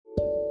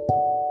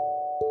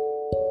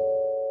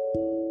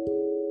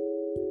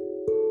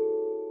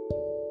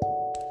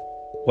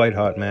White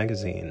Hot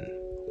Magazine,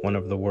 one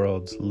of the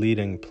world's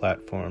leading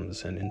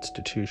platforms and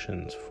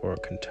institutions for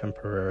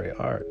contemporary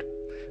art.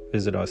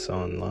 Visit us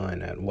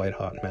online at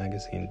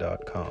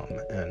whitehotmagazine.com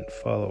and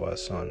follow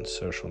us on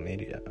social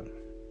media.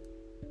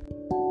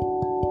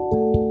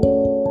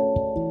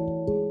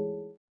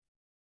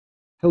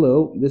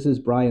 Hello, this is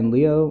Brian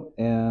Leo,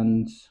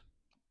 and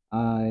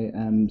I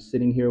am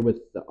sitting here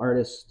with the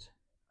artist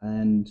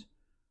and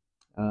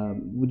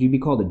would you be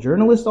called a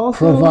journalist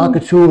also?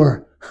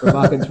 Provocateur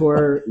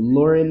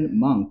Loren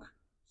Munk.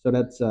 So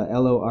that's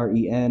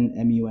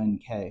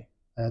LORENMUNK.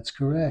 That's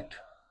correct.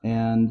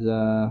 And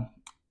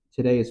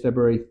today is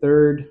February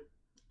 3rd,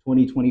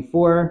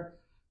 2024.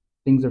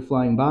 Things are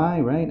flying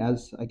by, right?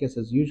 As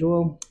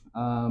usual.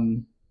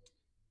 And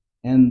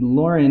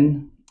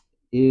Loren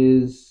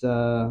is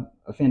a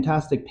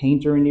fantastic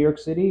painter in New York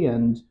City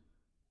and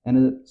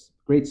a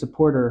great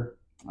supporter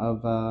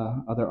of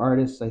other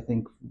artists, I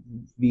think,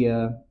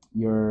 via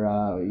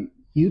your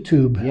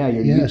YouTube. Yeah,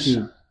 your yes.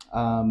 YouTube.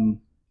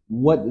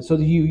 So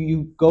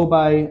you go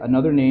by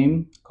another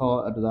name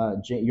called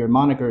your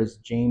moniker is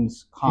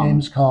James Kalm.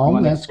 James Kalm. You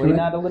want to That's explain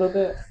correct. that a little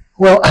bit?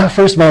 Well,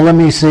 first of all, let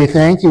me say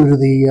thank you to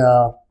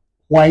the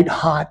White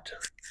Hot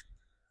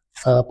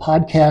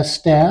podcast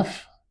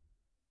staff.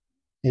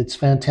 It's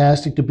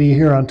fantastic to be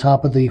here on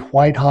top of the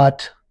White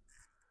Hot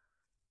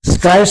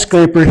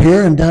skyscraper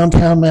here in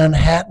downtown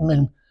Manhattan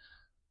and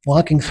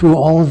walking through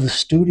all of the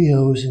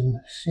studios and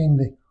seeing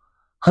the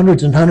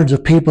hundreds and hundreds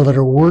of people that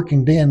are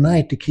working day and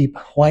night to keep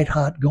White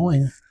Hot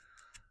going.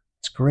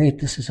 It's great.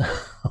 This is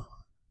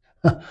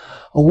a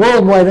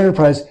worldwide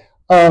enterprise.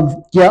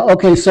 Well,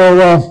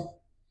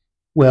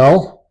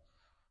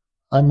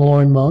 I'm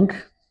Loren Munk,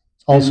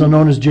 also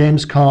known as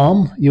James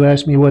Kalm. You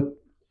asked me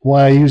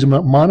why I use a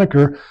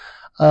moniker.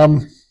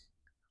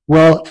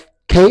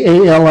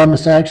 K-A-L-M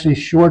is actually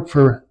short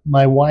for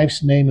my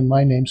wife's name and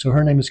my name. So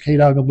her name is Kate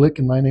Augenblick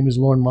and my name is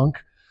Loren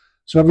Munk.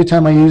 So every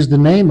time I use the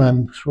name,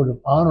 I'm sort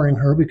of honoring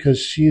her because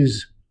she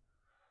is,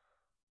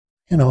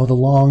 the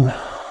long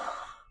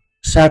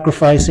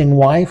sacrificing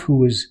wife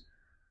who has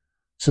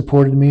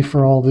supported me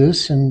for all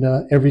this. And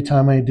every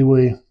time I do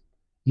a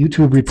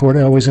YouTube report,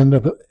 I always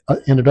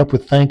ended up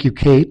with "Thank you,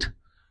 Kate."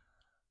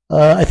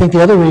 I think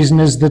the other reason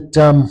is that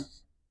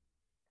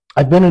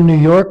I've been in New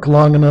York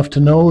long enough to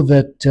know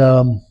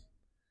that,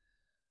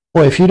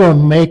 if you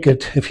don't make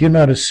it, if you're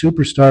not a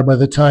superstar by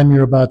the time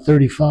you're about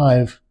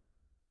 35,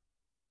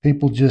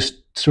 people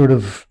just sort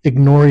of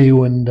ignore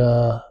you and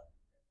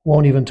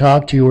won't even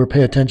talk to you or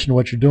pay attention to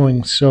what you're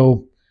doing.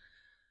 So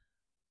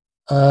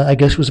I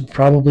guess it was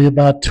probably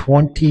about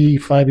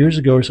 25 years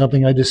ago or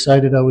something, I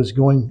decided I was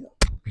going,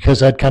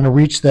 because I'd kind of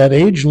reached that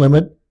age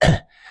limit,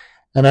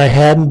 and I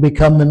hadn't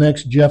become the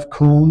next Jeff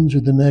Koons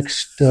or the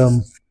next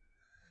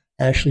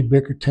Ashley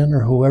Bickerton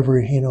or whoever,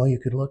 you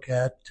could look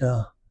at.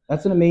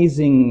 That's an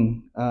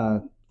amazing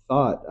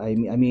thought. I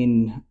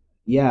mean,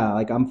 yeah,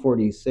 like I'm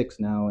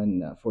 46 now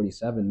and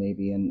 47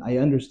 maybe, and I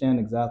understand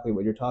exactly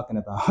what you're talking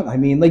about. I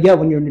mean, when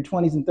you're in your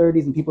 20s and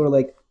 30s and people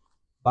are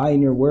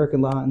buying your work a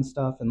lot and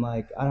stuff, and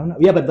I don't know.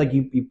 Yeah, but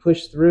you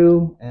push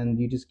through and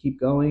you just keep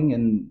going.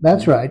 And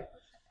that's right.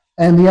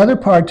 And the other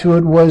part to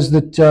it was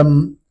that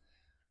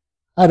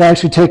I'd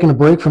actually taken a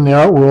break from the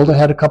art world. I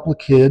had a couple of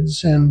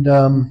kids, and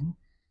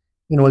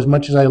as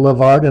much as I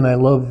love art and I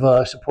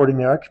love supporting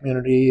the art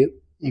community,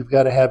 you've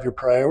got to have your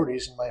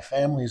priorities, and my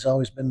family has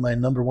always been my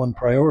number one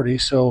priority.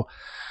 So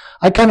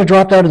I kind of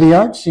dropped out of the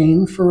art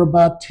scene for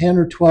about 10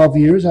 or 12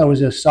 years. I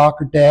was a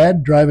soccer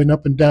dad, driving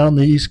up and down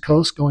the East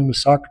Coast, going to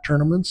soccer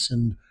tournaments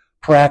and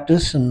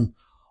practice and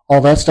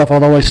all that stuff,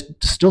 although I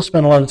still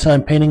spent a lot of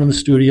time painting in the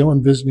studio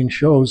and visiting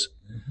shows.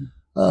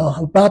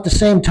 About the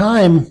same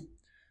time,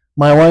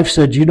 my wife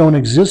said, "You don't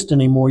exist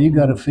anymore. You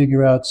got to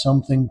figure out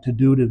something to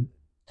do to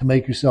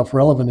make yourself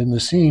relevant in the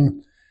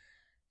scene."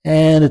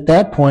 And at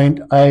that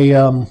point, I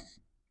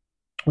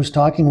was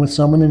talking with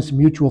someone, and it's a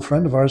mutual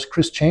friend of ours,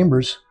 Chris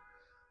Chambers,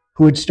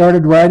 who had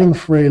started writing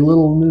for a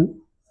little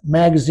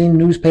magazine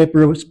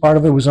newspaper. Part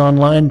of it was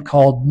online,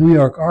 called New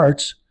York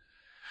Arts,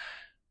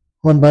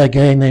 run by a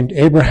guy named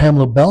Abraham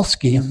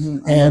Lubelsky.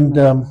 Mm-hmm.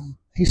 And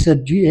he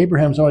said, "Gee,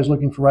 Abraham's always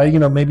looking for writing.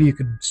 Maybe you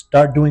could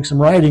start doing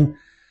some writing."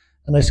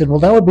 And I said, "Well,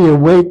 that would be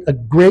a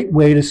great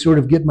way to sort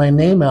of get my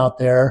name out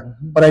there,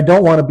 but I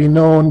don't want to be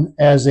known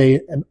as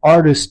an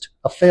artist,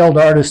 a failed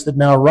artist that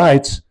now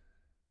writes."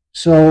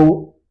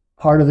 So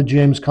part of the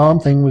James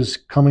Kalm thing was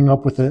coming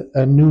up with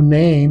a new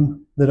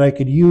name that I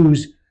could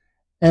use.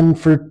 And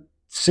for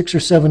 6 or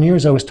 7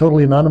 years, I was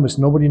totally anonymous.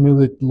 Nobody knew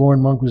that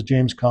Loren Munk was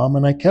James Kalm,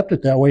 and I kept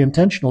it that way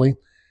intentionally.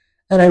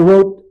 And I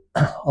wrote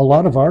a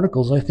lot of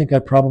articles. I think I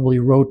probably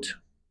wrote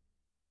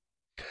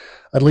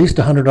at least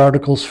 100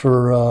 articles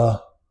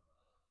for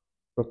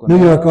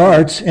New York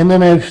Arts, and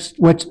then I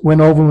went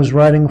over and was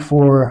writing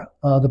for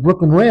the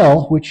Brooklyn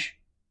Rail, which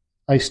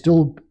I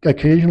still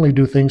occasionally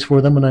do things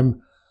for them, and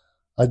I'm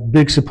a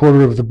big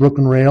supporter of the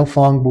Brooklyn Rail,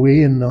 Fong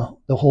Bui, and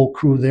the whole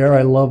crew there.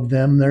 I love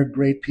them. They're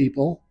great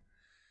people.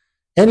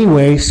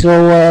 Anyway,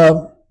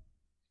 so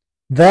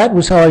that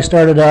was how I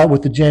started out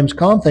with the James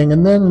Kalm thing.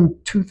 And then in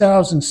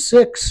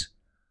 2006,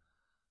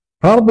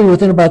 Probably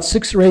within about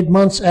 6 or 8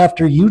 months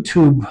after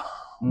YouTube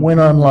went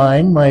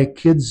online, my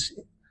kids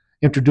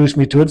introduced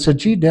me to it and said,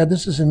 gee, Dad,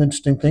 this is an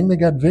interesting thing. They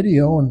got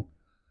video. And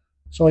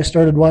so I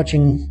started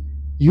watching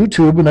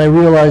YouTube, and I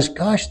realized,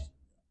 gosh,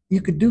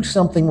 you could do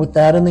something with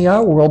that in the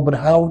art world, but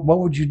what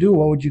would you do?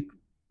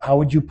 How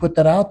would you put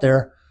that out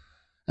there?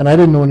 And I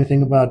didn't know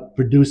anything about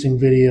producing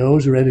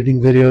videos or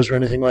editing videos or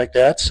anything like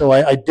that. So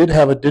I did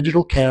have a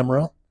digital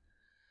camera,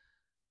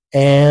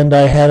 and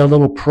I had a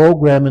little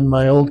program in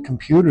my old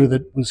computer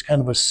that was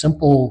kind of a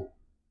simple,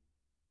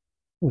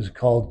 what was it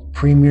called?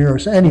 Premiere.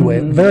 Anyway,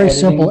 very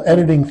simple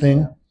editing thing.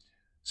 Yeah.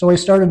 So I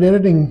started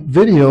editing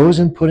videos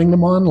and putting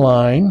them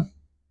online.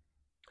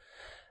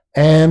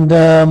 And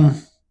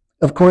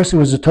of course, it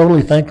was a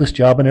totally thankless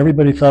job, and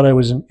everybody thought I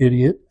was an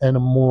idiot and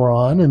a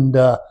moron. And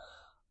the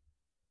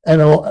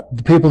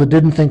people that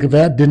didn't think of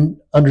that didn't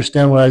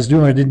understand what I was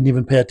doing, or didn't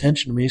even pay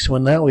attention to me. So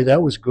in that way,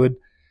 that was good.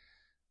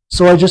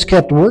 So I just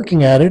kept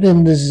working at it,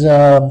 and as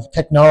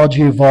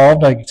technology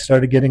evolved, I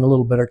started getting a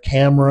little better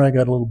camera. I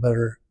got a little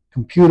better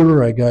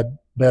computer. I got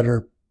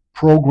better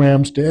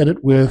programs to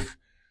edit with,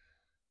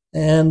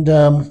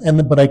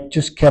 but I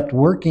just kept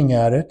working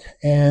at it,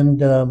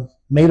 and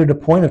made it a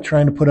point of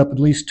trying to put up at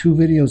least 2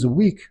 videos a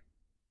week.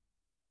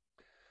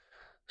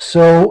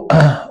 So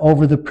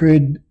over the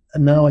period,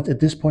 now at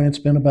this point, it's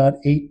been about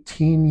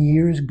 18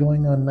 years,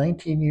 going on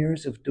 19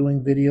 years of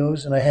doing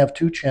videos, and I have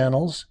 2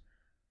 channels.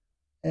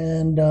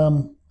 And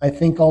I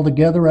think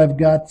altogether I've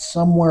got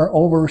somewhere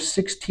over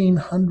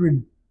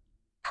 1,600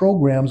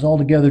 programs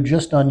altogether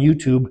just on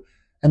YouTube,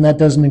 and that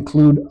doesn't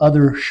include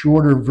other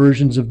shorter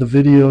versions of the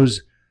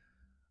videos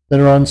that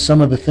are on some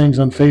of the things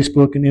on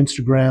Facebook and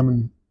Instagram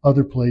and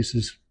other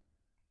places.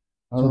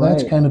 So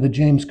that's kind of the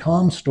James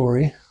Kalm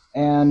story.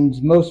 And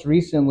most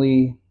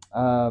recently,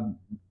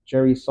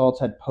 Jerry Saltz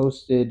had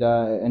posted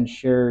and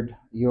shared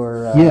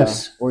your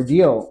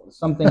ordeal.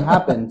 Something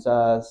happened.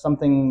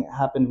 Something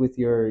happened with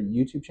your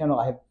YouTube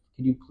channel.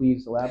 Could you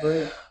please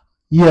elaborate?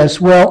 Yes.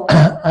 Well,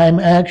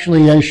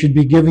 I should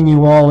be giving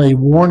you all a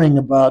warning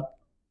about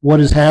what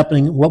is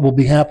happening, what will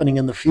be happening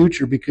in the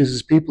future, because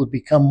as people have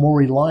become more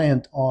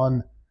reliant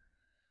on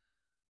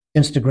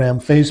Instagram,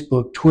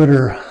 Facebook,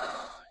 Twitter,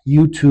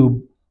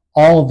 YouTube,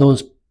 all of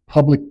those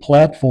public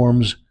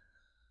platforms,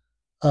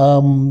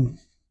 and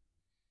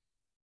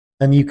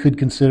you could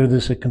consider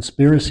this a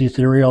conspiracy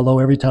theory, although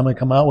every time I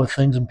come out with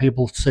things and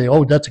people say,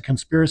 oh, that's a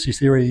conspiracy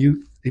theory,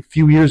 a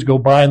few years go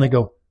by and they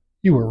go,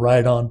 you were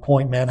right on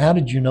point, man. How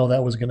did you know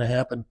that was going to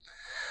happen?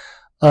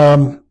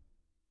 So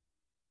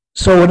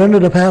what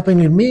ended up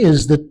happening to me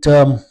is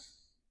that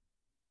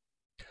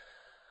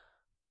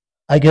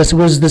I guess it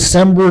was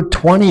December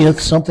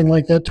 20th, something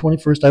like that,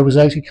 21st. I was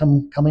actually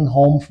coming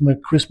home from a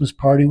Christmas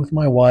party with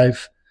my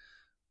wife.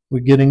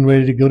 We're getting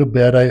ready to go to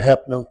bed. I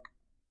happened to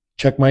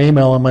check my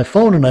email on my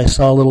phone, and I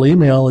saw a little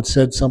email that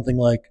said something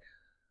like,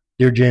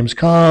 Dear James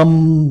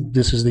Kalm,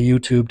 this is the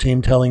YouTube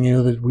team telling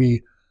you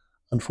that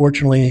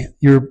unfortunately,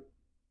 your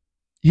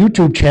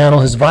YouTube channel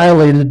has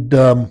violated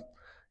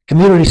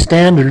community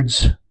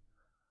standards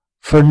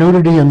for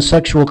nudity and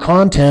sexual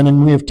content,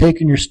 and we have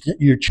taken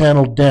your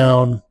channel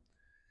down.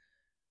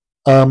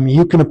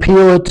 You can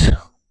appeal it,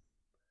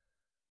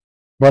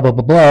 blah, blah,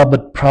 blah, blah,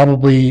 but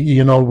probably,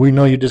 we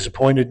know you're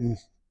disappointed, and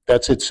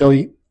that's it. So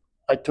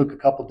I took a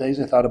couple of days.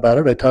 I thought about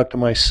it. I talked to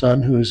my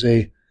son, who is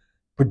a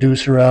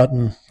producer out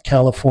in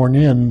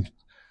California and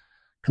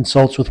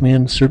consults with me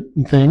in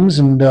certain things,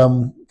 and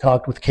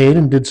talked with Kate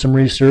and did some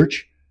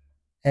research,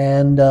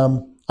 and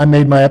I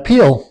made my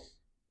appeal.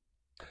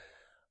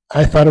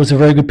 I thought it was a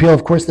very good appeal.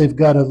 Of course, they've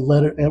got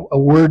a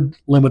word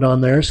limit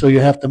on there, so you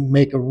have to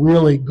make a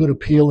really good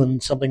appeal in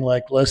something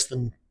like less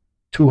than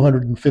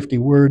 250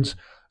 words.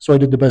 So I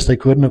did the best I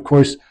could, and of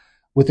course,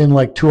 within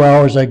like 2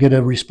 hours, I get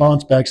a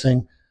response back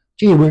saying,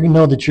 gee, we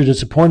know that you're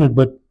disappointed,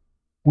 but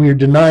we're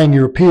denying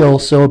your appeal.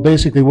 So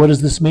basically, what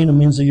does this mean? It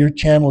means that your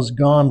channel is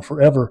gone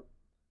forever.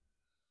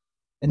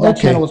 And that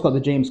channel was called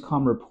the James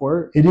Kalm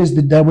Report?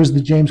 That was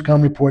the James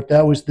Kalm Report.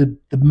 That was the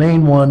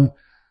main one.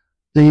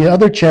 The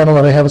other channel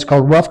that I have is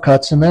called Rough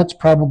Cuts, and that's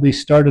probably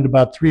started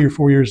about 3 or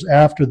 4 years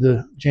after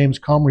the James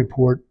Kalm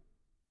Report.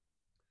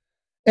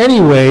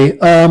 Anyway,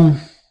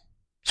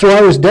 so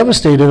I was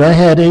devastated. I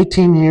had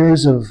 18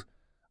 years of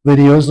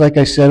videos, like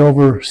I said,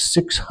 over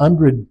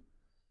 600,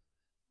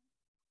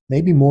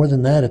 maybe more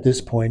than that at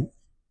this point,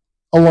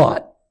 a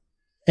lot.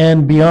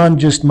 And beyond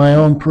just my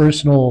own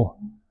personal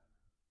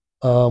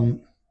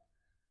time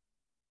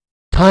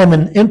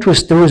and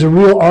interest, there was a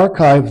real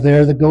archive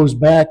there that goes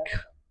back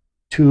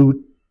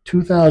to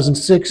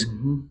 2006,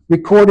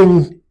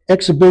 recording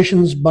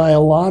exhibitions by a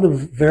lot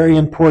of very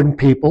important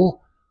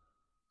people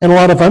and a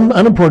lot of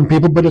unimportant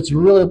people, but it's a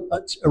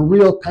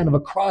real kind of a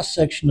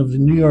cross-section of the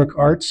New York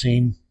art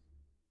scene.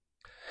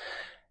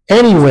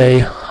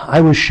 Anyway, I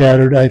was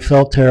shattered. I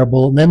felt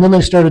terrible. And then when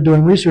they started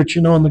doing research,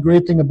 and the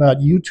great thing about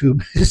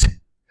YouTube is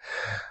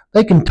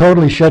they can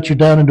totally shut you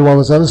down and do all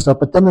this other stuff,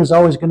 but then there's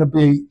always going to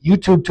be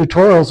YouTube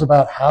tutorials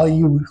about how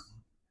you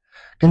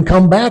can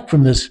come back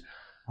from this.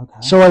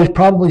 Okay. So I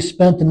probably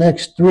spent the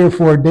next 3 or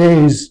 4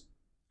 days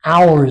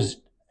hours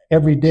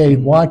every day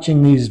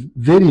watching these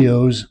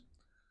videos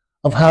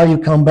of how you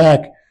come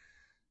back.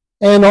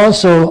 And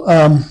also,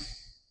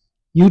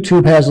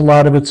 YouTube has a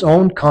lot of its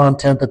own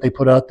content that they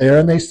put out there,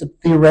 and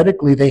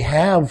theoretically they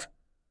have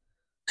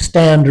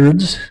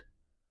standards.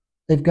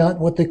 They've got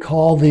what they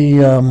call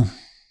the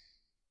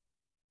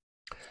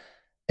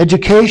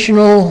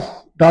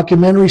educational,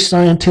 documentary,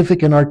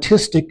 scientific, and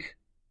artistic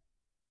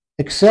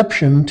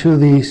exception to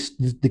the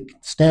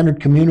standard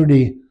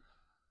community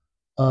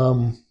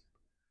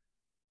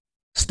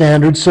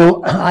standard.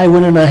 So I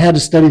went and I had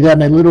to study that,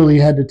 and I literally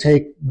had to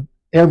take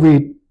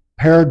every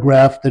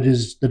paragraph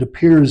that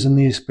appears in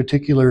these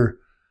particular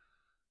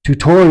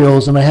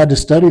tutorials, and I had to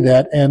study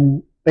that.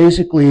 And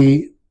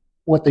basically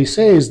what they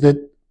say is that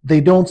they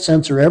don't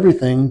censor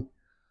everything.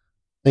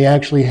 They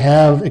actually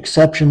have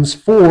exceptions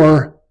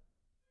for,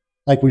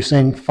 like we're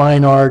saying,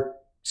 fine art,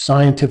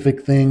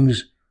 scientific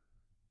things.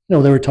 They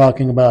were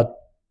talking about,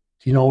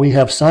 we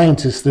have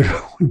scientists that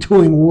are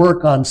doing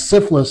work on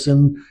syphilis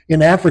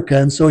in Africa,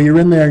 and so you're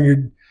in there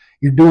and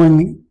you're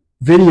doing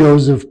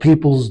videos of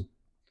people's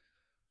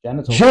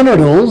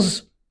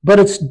genitals, but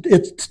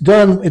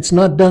it's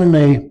not done in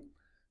a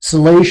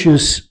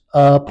salacious,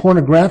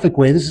 pornographic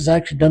way. This is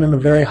actually done in a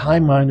very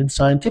high-minded,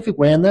 scientific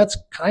way, and that's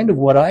kind of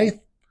what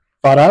I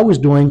thought I was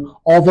doing.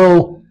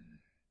 Although,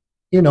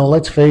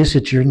 let's face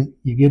it, you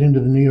get into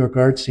the New York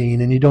art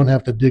scene, and you don't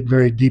have to dig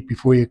very deep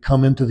before you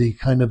come into the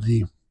kind of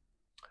the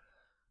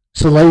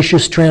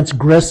salacious,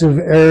 transgressive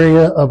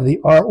area of the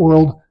art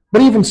world.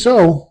 But even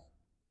so,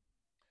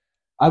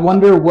 I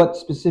wonder what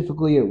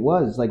specifically it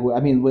was. Like, I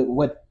mean,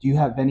 what do you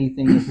have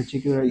anything in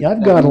particular? Yeah,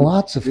 I've got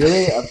lots of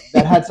really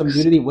that had some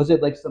nudity. Was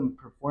it like some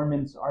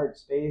performance art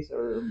space,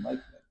 or like?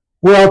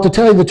 Well, to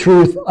tell you the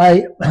truth,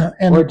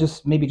 or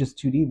just maybe just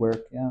 2D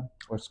work, yeah,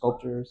 or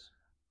sculptures.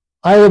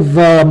 I've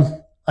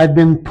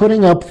been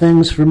putting up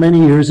things for many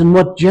years, and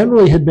what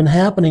generally had been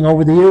happening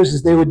over the years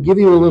is they would give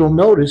you a little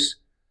notice.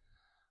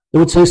 They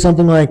would say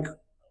something like,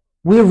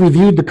 "We have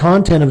reviewed the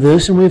content of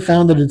this, and we have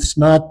found that it's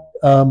not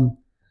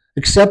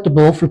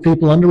acceptable for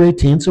people under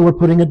 18, so we're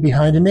putting it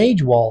behind an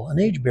age wall, an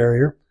age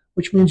barrier,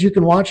 which means you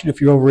can watch it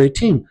if you're over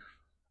 18."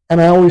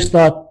 And I always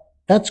thought,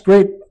 that's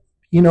great.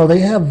 They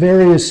have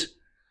various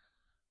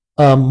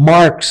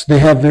marks. They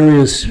have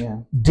various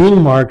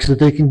ding marks that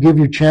they can give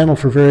your channel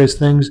for various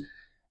things.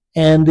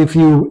 And if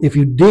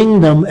you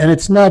ding them, and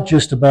it's not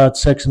just about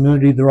sex and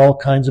nudity, there are all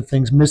kinds of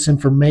things: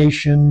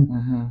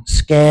 misinformation,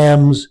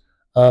 scams,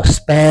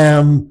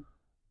 spam,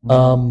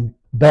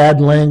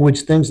 bad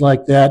language, things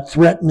like that,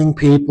 threatening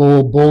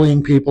people,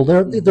 bullying people. There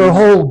are a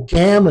whole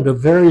gamut of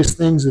various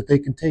things that they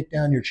can take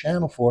down your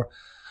channel for.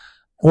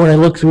 When I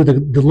look through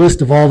the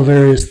list of all the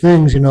various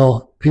things,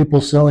 people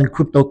selling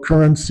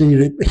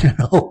cryptocurrency,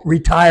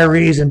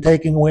 retirees and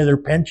taking away their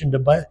pension to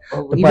buy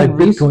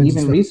Bitcoin.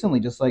 Even recently,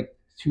 just like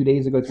 2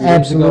 days ago, 3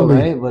 days ago,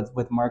 right?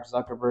 With Mark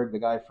Zuckerberg, the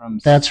guy from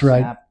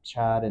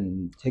Snapchat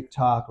and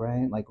TikTok,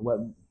 right? Like what?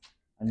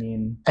 I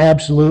mean,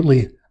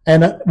 absolutely.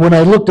 And when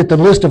I looked at the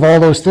list of all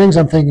those things,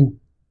 I'm thinking,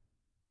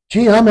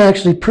 gee, I'm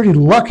actually pretty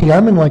lucky.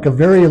 I'm in like a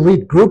very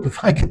elite group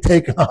if I get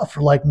taken off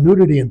for like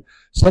nudity and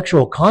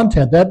sexual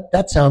content.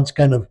 That sounds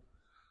kind of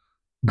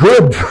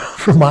good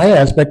from my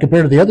aspect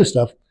compared to the other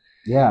stuff.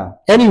 Yeah.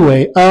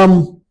 Anyway,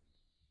 so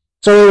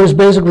it was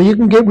basically, you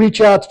can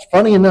reach out.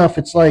 Funny enough,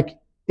 it's like,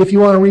 if you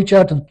want to reach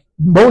out to,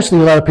 mostly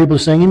a lot of people are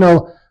saying,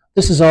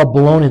 this is all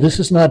baloney. This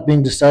is not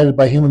being decided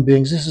by human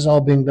beings. This is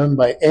all being done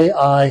by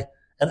AI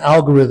and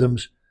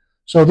algorithms.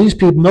 So these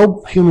people,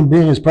 no human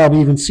being has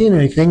probably even seen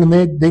anything,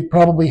 and they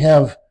probably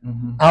have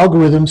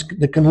algorithms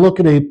that can look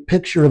at a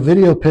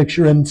video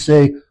picture, and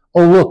say,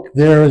 oh, look,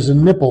 there is a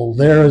nipple,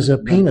 there is a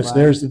penis, right.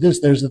 There's this,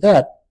 there's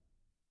that.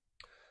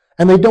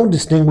 And they don't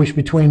distinguish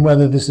between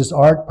whether this is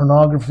art,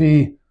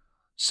 pornography,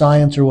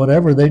 science, or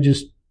whatever. They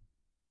just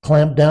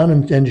clamp down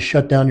and just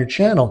shut down your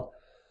channel.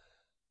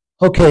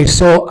 Okay,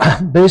 so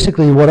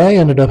basically what I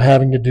ended up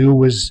having to do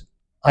was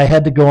I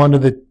had to go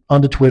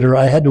onto Twitter.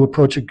 I had to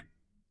approach a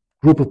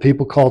group of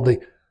people called the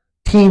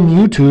Team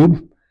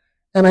YouTube,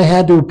 and I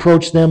had to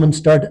approach them and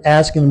start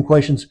asking them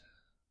questions.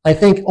 I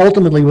think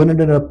ultimately what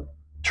ended up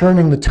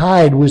turning the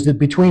tide was that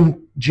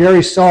between Jerry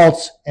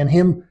Saltz and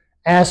him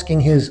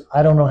asking his,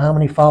 I don't know how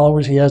many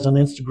followers he has on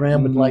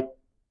Instagram, but like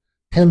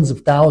tens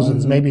of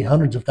thousands, maybe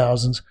hundreds of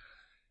thousands,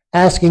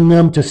 asking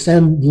them to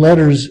send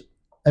letters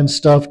and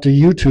stuff to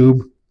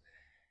YouTube.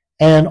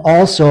 And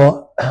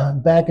also,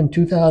 back in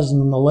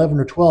 2011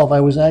 or 12,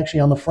 I was actually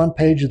on the front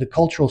page of the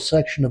cultural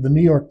section of the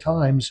New York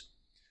Times,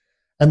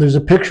 and there's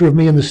a picture of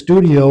me in the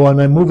studio,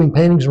 and I'm moving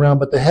paintings around,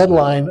 but the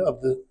headline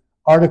of the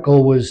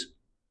article was,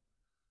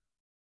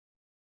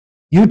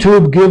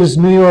 YouTube gives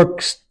New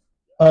York's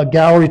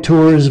gallery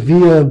tours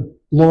via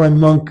Loren,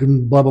 Munk,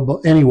 and blah, blah, blah.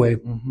 Anyway,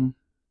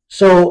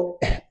 so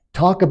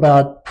talk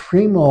about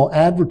primo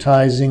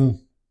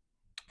advertising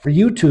for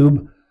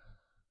YouTube.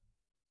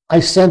 I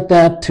sent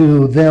that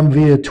to them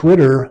via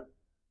Twitter,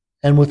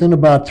 and within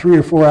about 3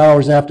 or 4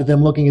 hours after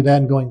them looking at that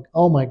and going,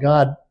 oh my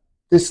God,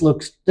 this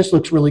looks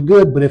really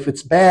good, but if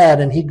it's bad,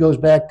 and he goes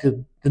back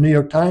to the New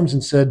York Times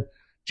and said,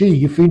 gee,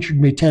 you featured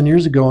me 10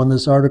 years ago in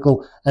this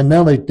article, and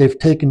now they've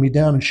taken me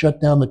down and shut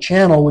down the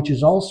channel, which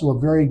is also a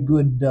very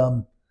good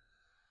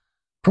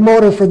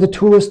promoter for the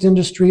tourist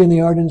industry and the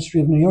art industry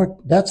of New York.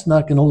 That's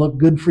not going to look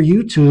good for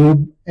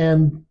YouTube.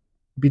 And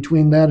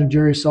between that and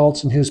Jerry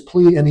Saltz and his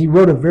plea, and he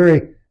wrote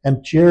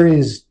and Jerry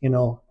is,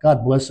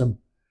 God bless him.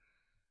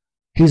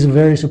 He's a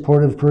very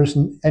supportive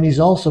person, and he's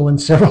also in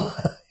several,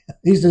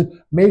 he's a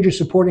major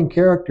supporting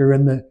character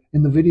in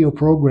the video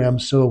program.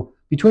 So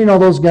between all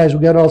those guys,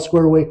 we got all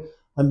squared away.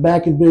 I'm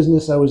back in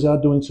business. I was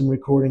out doing some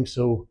recording,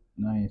 so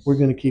nice. We're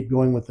going to keep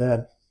going with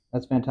that.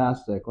 That's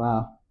fantastic.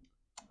 Wow.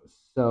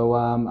 So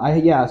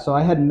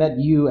I had met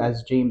you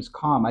as James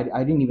Kalm.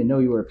 I didn't even know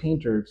you were a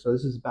painter. So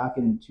this is back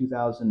in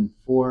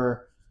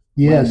 2004.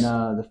 Yes.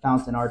 When the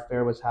Fountain Art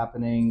Fair was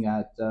happening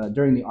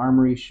during the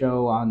Armory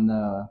show on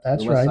the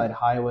West Side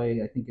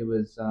Highway. I think it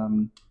was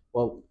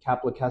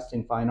Capla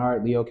Kesting Fine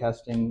Art, Leo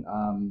Kesting,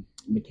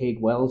 McCade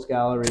Wells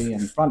Gallery,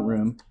 and Front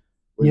Room.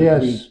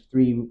 Yes.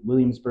 Three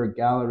Williamsburg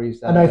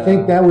galleries. And I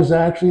think that was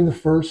actually the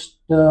first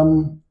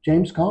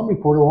James Kalm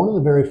report, or one of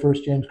the very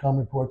first James Kalm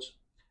reports.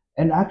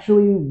 And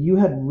actually, you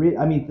had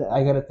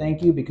I got to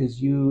thank you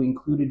because you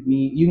included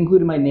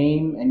my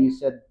name, and you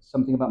said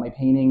something about my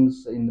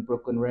paintings in the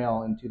Brooklyn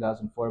Rail in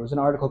 2004. It was an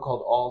article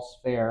called All's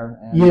Fair.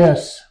 And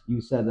yes.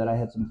 You said that I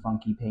had some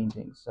funky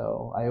paintings.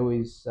 So I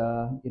always,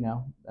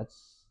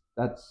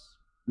 that's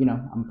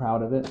I'm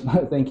proud of it.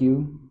 Thank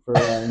you for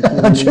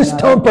just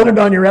don't put it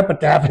on your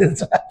epitaph.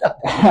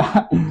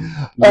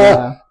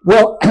 Yeah.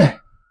 Well,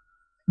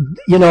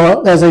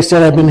 as I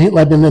said, I've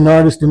been an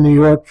artist in New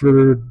York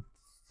for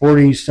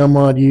 40 some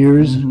odd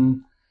years. Mm-hmm.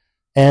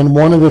 And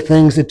one of the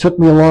things, it took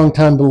me a long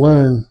time to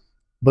learn,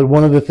 but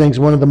one of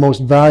the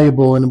most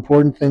valuable and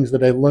important things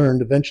that I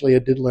learned, eventually I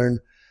did learn,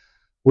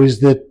 was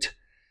that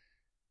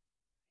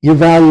your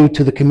value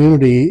to the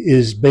community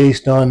is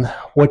based on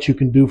what you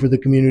can do for the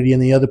community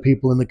and the other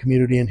people in the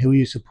community and who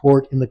you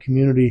support in the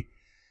community.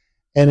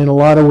 And in a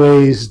lot of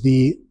ways,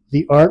 the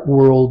art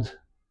world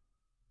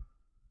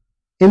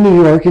in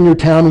New York, in your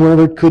town,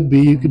 wherever it could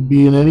be, you could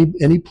be in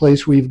any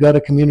place where you've got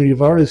a community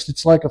of artists.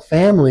 It's like a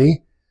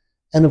family.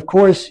 And of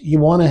course, you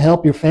want to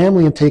help your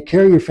family and take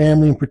care of your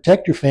family and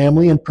protect your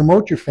family and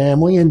promote your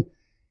family and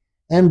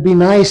be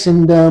nice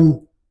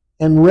and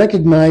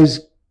recognize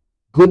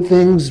good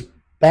things,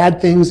 bad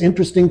things,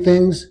 interesting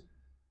things.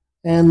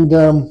 And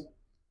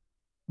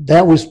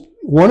that was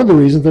one of the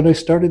reasons that I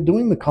started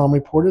doing the Kalm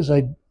Report. Is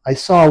I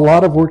saw a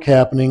lot of work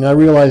happening. I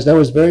realized I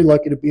was very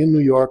lucky to be in New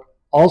York,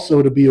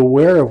 also to be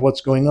aware of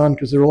what's going on,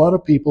 because there are a lot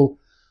of people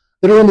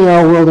that are in the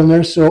art world and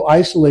they're so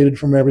isolated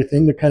from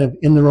everything. They're kind of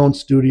in their own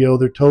studio.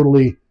 They're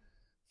totally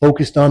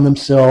focused on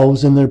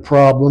themselves and their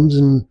problems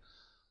and,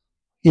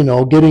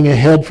 getting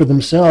ahead for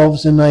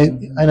themselves. And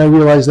I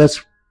realized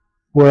that's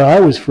where I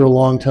was for a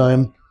long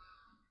time.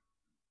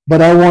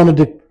 But I wanted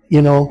to,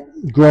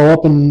 grow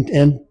up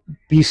and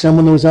be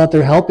someone that was out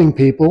there helping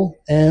people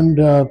and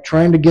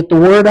trying to get the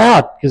word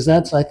out, because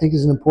that's, I think,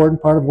 is an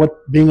important part of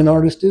what being an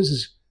artist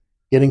is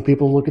getting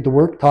people to look at the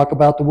work, talk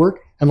about the work.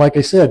 And like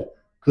I said,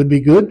 could be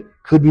good,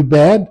 could be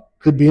bad,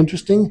 could be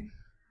interesting,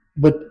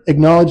 but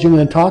acknowledging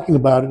and talking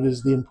about it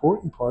is the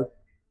important part.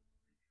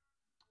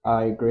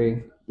 I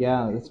agree.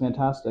 Yeah, that's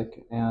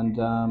fantastic. And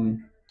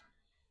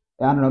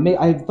I don't know.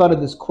 I thought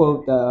of this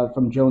quote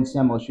from Joan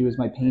Semmel. She was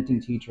my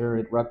painting teacher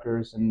at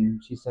Rutgers,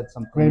 and she said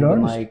something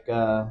like,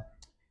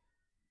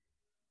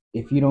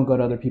 "If you don't go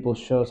to other people's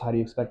shows, how do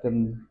you expect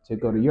them to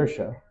go to your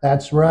show?"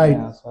 That's right.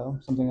 Yeah, so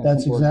something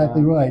that's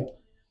exactly right.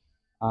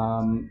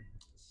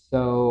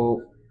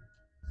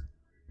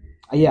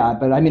 Yeah,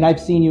 but I mean, I've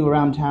seen you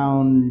around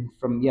town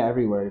from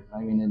everywhere. I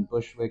mean, in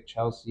Bushwick,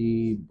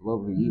 Chelsea,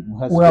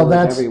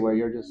 that's everywhere.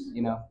 You're just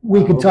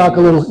We could talk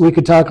a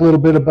little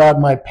bit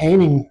about my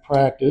painting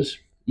practice.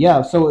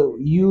 Yeah. So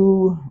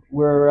you're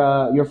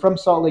from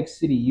Salt Lake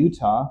City,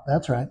 Utah.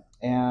 That's right.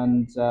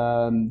 And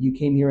you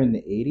came here in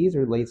the 80s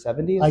or late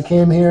 70s? I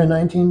came here in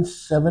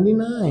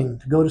 1979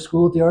 to go to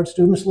school at the Art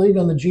Students League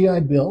on the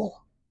GI Bill.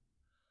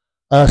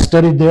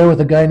 Studied there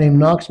with a guy named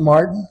Knox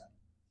Martin.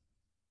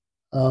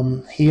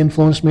 He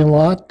influenced me a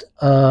lot.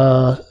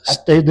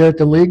 Stayed there at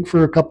the League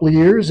for a couple of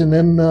years, and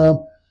then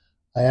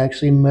I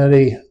actually met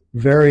a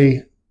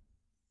very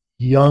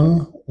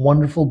young,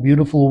 wonderful,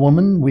 beautiful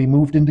woman. We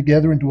moved in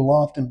together into a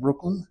loft in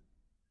Brooklyn,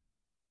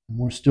 and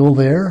we're still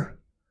there.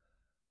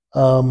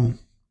 And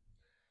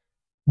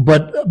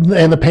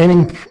the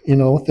painting,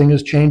 thing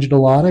has changed a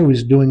lot. I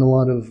was doing a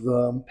lot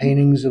of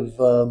paintings of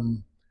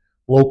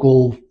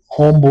local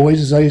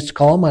homeboys, as I used to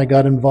call them. I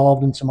got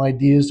involved in some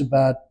ideas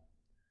about,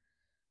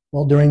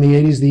 during the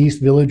 80s, the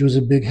East Village was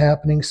a big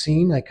happening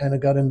scene. I kind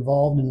of got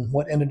involved in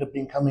what ended up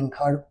becoming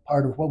part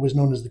of what was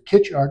known as the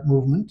kitsch art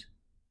movement,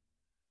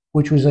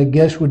 which was, I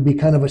guess, would be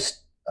kind of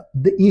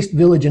the East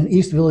Village, an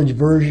East Village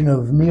version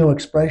of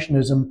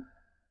neo-expressionism.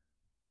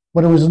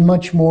 But it was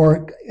much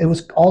more, it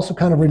was also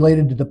kind of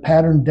related to the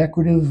pattern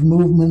decorative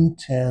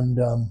movement, and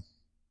there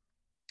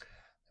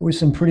were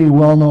some pretty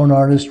well-known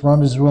artists.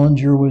 Rhonda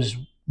Zerlinger was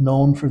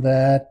known for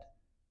that,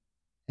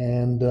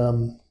 and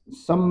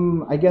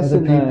I guess other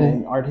in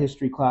people. art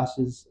history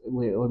classes,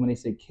 when they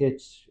say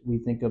kitsch, we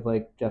think of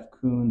like Jeff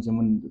Koons, and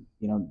when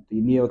the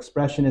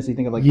neo-expressionists, you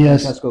think of like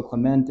Yes. Francesco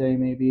Clemente,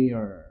 maybe,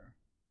 or.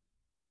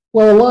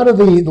 Well, a lot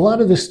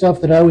of the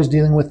stuff that I was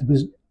dealing with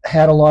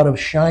had a lot of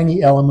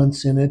shiny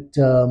elements in it,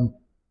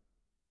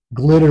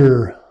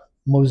 glitter,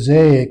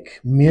 mosaic,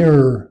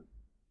 mirror,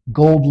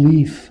 gold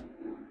leaf,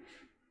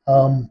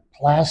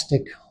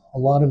 plastic, a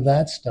lot of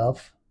that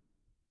stuff.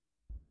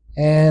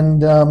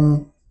 And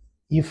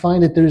you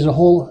find that there's a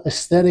whole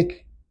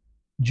aesthetic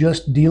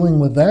just dealing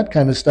with that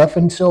kind of stuff.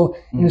 And so,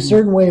 in a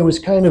certain way, it was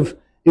kind of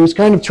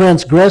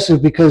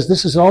transgressive, because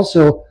this is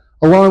also,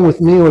 along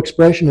with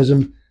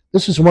neo-expressionism,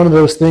 this is one of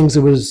those things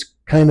that was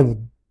kind of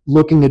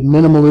looking at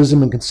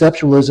minimalism and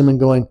conceptualism and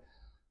going,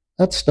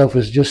 that stuff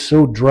is just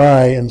so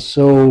dry and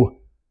so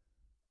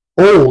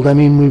old. I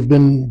mean, we've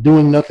been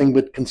doing nothing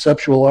but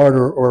conceptual art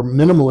or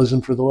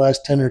minimalism for the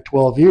last 10 or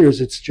 12 years.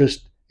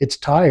 It's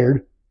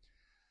tired.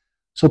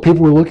 So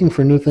people were looking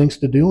for new things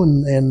to do,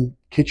 and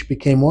kitsch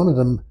became one of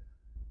them.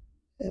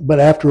 But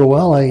after a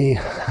while, I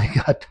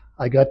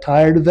got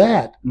tired of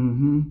that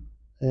and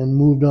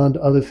moved on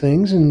to other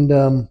things.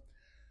 And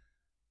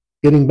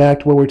getting back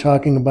to what we're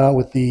talking about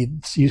with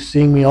you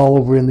seeing me all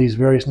over in these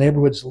various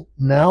neighborhoods,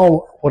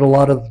 now what a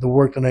lot of the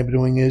work that I'm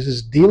doing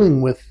is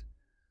dealing with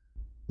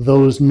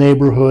those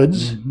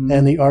neighborhoods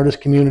and the artist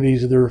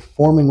communities that are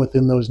forming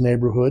within those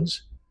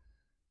neighborhoods.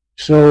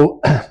 So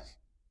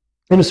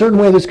in a certain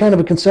way, there's kind of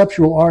a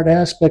conceptual art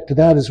aspect to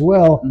that as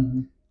well,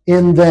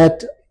 in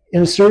that,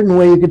 in a certain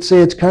way, you could say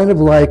it's kind of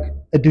like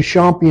a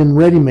Duchampian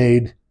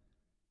ready-made,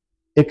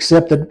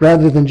 except that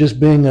rather than just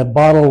being a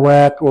bottle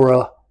rack or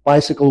a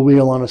bicycle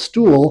wheel on a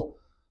stool,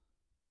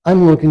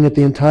 I'm looking at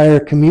the entire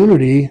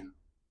community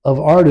of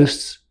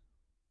artists,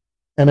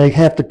 and I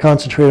have to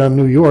concentrate on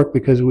New York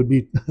because it would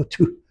be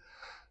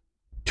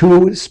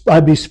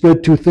I'd be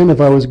spread too thin if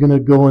I was going to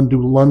go and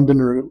do London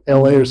or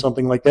LA or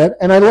something like that.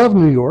 And I love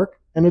New York,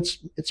 and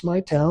it's my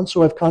town,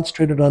 so I've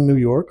concentrated on New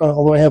York,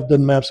 although I have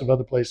done maps of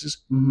other places.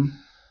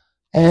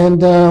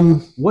 And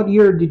what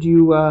year did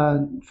you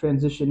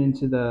transition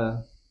into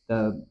the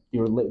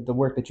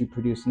work that you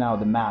produce now,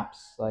 the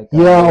maps? Like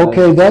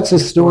okay, that's a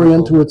story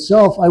unto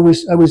itself. I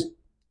was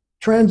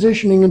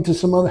transitioning into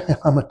some other.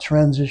 I'm in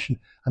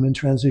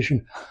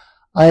transition.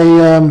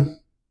 I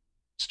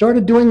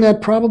started doing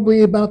that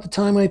probably about the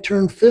time I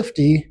turned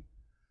 50.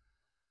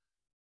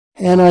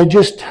 And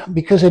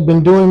because I'd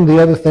been doing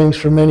the other things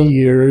for many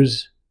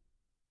years,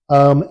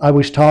 I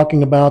was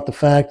talking about the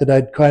fact that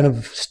I'd kind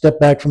of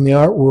stepped back from the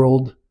art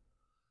world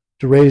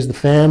to raise the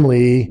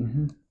family.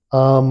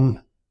 And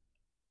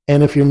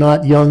if you're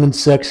not young and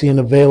sexy and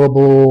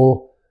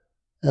available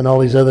and all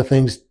these other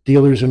things,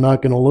 dealers are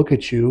not going to look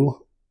at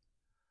you.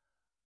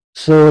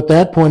 So at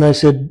that point, I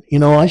said,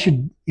 I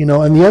should,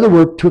 and the other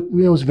work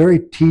was very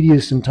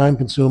tedious and time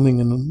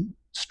consuming and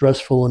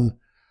stressful.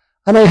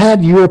 And I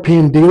had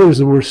European dealers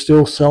that were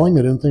still selling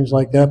it and things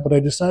like that. But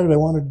I decided I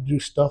wanted to do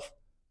stuff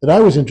that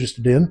I was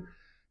interested in.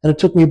 And it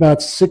took me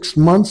about 6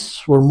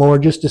 months or more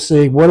just to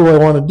say, what do I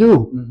want to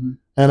do?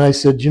 And I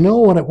said,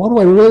 what do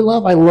I really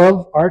love? I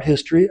love art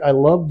history. I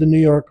love the New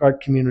York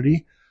art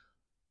community.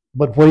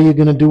 But what are you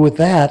going to do with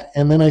that?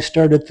 And then I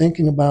started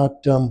thinking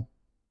about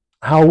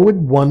how would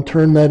one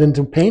turn that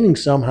into painting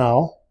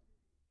somehow?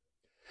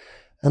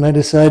 And I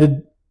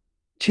decided,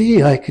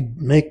 I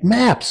could make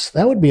maps.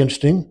 That would be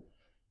interesting.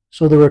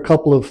 So there were a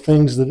couple of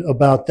things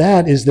about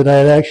that is that I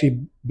had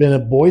actually been a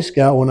Boy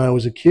Scout when I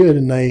was a kid,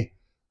 and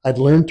I'd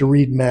learned to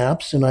read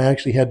maps, and I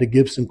actually had to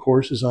give some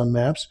courses on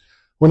maps.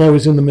 When I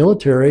was in the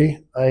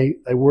military, I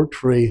worked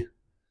for a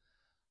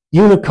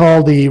unit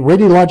called the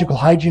Radiological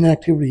Hygiene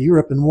Activity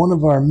Europe, and one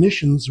of our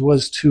missions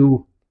was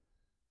to,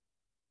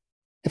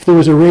 if there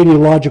was a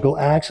radiological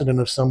accident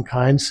of some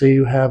kind, say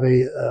you have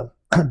a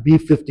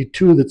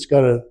B-52 that's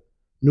got a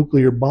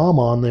nuclear bomb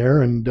on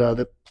there, and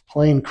the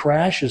plane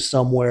crashes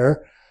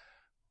somewhere,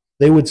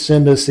 they would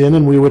send us in,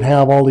 and we would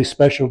have all these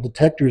special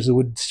detectors that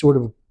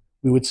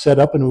we would set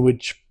up, and we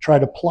would try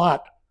to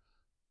plot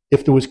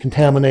if there was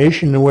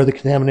contamination and where the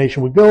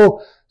contamination would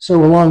go.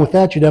 So along with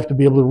that, you'd have to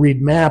be able to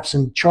read maps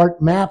and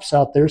chart maps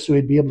out there, so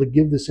you'd be able to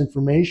give this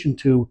information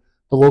to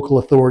the local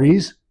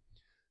authorities.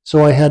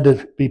 So I had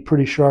to be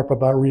pretty sharp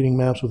about reading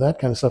maps with that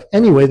kind of stuff.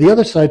 Anyway, the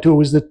other side to it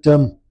was that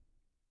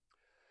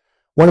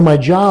one of my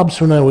jobs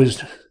when I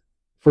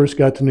first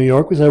got to New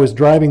York was I was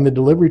driving the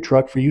delivery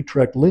truck for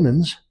Utrecht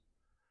Linens.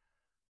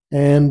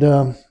 And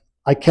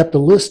I kept a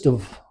list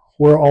of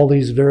where all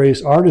these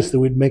various artists that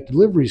we'd make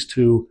deliveries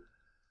to.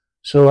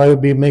 So I would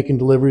be making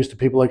deliveries to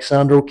people like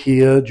Sandro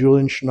Chia,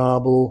 Julian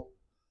Schnabel,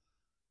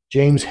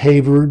 James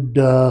Hayward,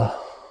 a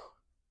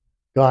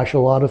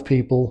lot of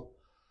people.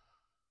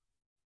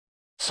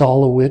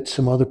 Solowitz,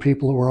 some other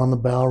people who were on the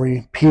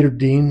Bowery, Peter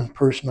Dean, a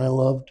person I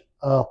loved.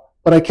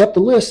 But I kept the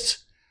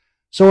lists.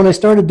 So when I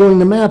started doing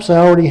the maps, I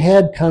already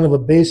had kind of a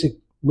basic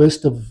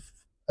list of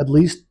at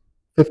least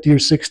 50 or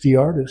 60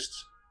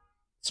 artists.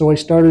 So I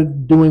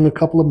started doing a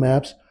couple of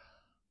maps.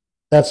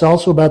 That's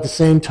also about the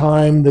same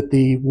time that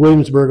the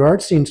Williamsburg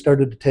art scene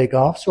started to take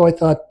off. So I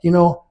thought,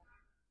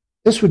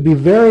 this would be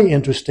very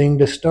interesting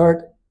to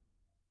start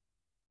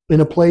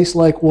in a place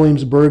like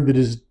Williamsburg that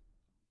is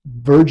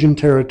virgin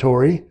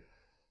territory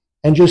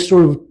and just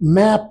sort of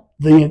map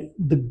the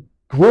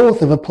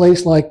growth of a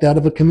place like that,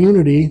 of a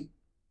community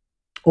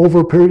over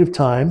a period of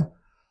time.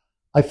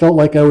 I felt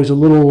like I was a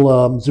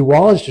little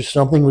zoologist or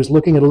something, was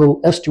looking at a little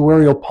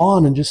estuarial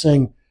pond and just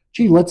saying,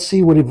 gee, let's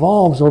see what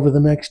evolves over the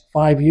next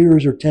 5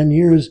 years or 10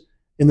 years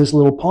in this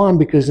little pond,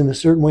 because in a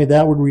certain way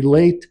that would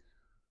relate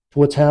to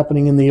what's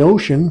happening in the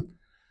ocean.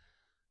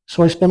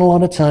 So I spent a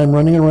lot of time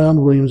running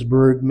around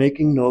Williamsburg,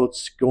 making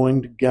notes,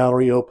 going to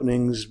gallery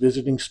openings,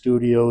 visiting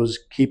studios,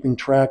 keeping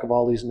track of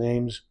all these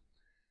names,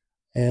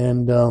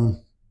 and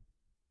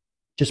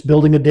just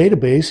building a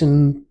database.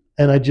 And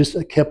I just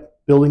kept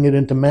building it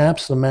into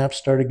maps. The maps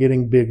started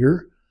getting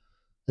bigger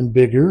and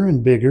bigger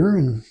and bigger.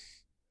 And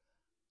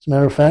as a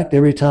matter of fact,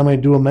 every time I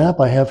do a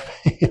map, I have,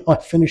 I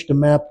finished a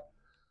map,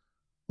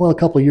 well, a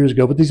couple of years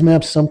ago, but these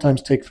maps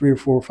sometimes take 3 or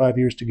 4 or 5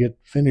 years to get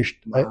finished.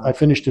 Wow. I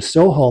finished a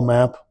Soho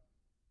map.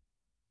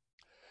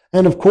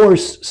 And of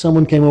course,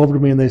 someone came over to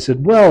me and they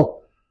said,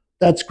 well,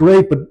 that's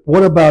great, but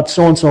what about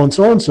so-and-so and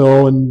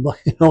so-and-so? And,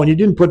 and you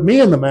didn't put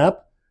me in the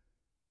map.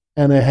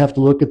 And I have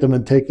to look at them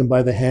and take them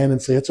by the hand and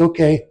say, it's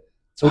okay.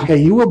 It's okay.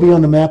 You will be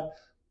on the map.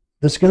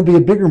 There's going to be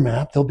a bigger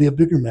map. There'll be a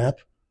bigger map.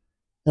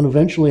 And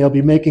eventually I'll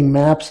be making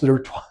maps that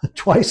are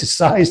twice the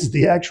size as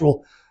the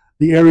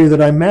area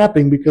that I'm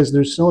mapping, because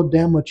there's so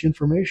damn much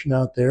information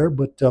out there.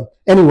 But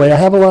anyway, I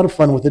have a lot of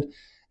fun with it.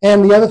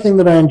 And the other thing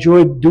that I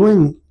enjoyed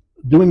doing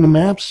the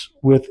maps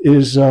with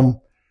is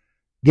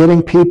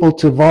getting people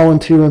to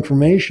volunteer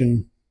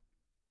information,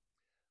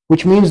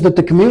 which means that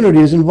the community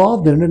is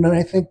involved in it. And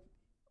I think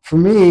for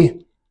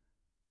me,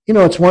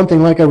 it's one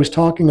thing, like I was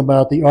talking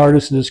about, the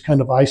artist is kind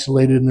of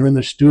isolated and they're in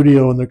their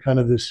studio and they're kind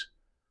of this,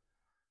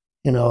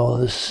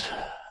 this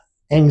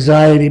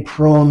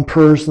anxiety-prone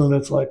person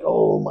that's like,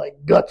 oh, my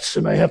guts,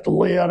 and I have to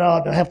lay it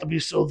out, and I have to be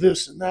so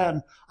this and that,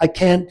 and I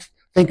can't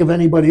think of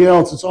anybody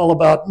else. It's all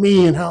about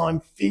me and how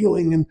I'm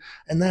feeling,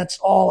 and that's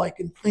all I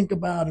can think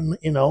about, and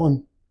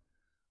and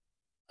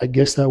I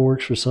guess that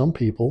works for some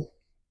people.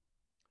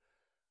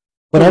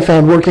 But I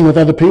found working with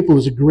other people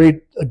is a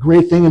great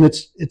thing, and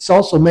it's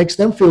also makes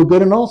them feel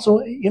good, and also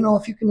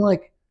if you can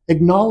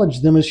acknowledge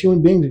them as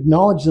human beings,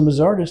 acknowledge them as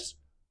artists,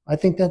 I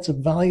think that's a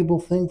valuable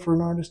thing for an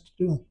artist to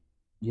do.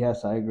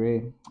 Yes, I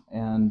agree,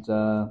 and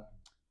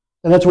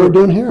that's what we're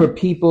doing here. For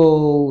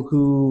people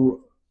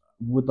who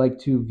would like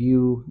to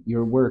view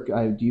your work,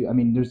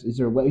 is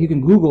there a way you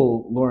can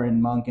Google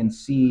Loren Munk and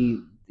see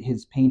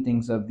his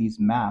paintings of these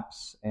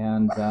maps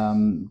and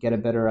get a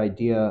better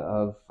idea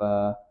of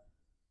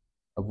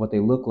what they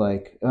look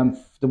like?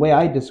 The way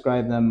I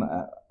describe them,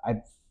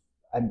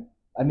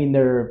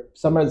 they're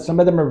some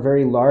of them are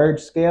very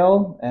large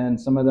scale, and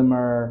some of them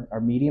are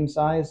medium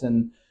size,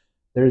 and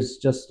there's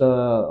just a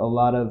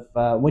lot of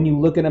when you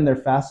look at them, they're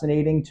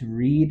fascinating to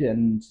read,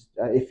 and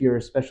if you're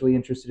especially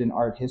interested in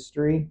art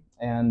history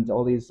and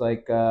all these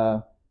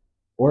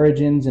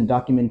origins and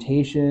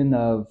documentation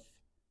of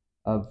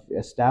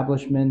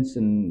establishments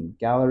and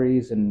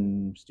galleries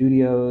and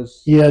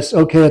studios. Yes.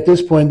 Okay. At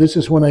this point, this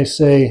is when I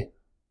say,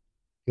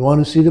 you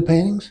want to see the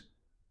paintings?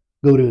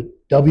 Go to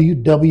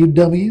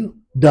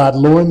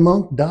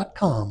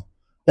www.lorenmunk.com.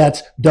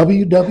 That's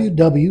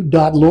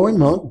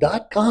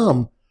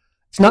www.lorenmunk.com.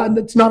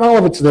 It's not all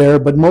of it's there,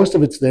 but most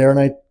of it's there, and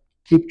I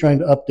keep trying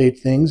to update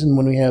things. And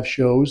when we have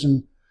shows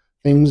and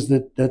things,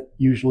 that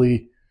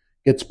usually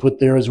gets put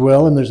there as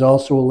well. And there's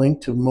also a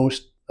link to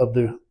most of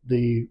the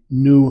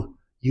new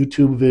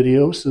YouTube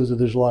videos, so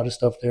there's a lot of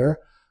stuff there.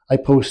 I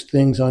post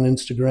things on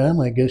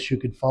Instagram. I guess you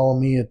could follow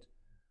me at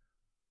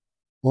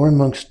Loren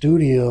Munk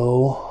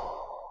Studio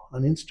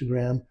on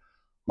Instagram.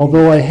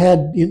 Although I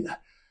had,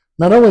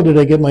 not only did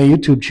I get my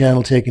YouTube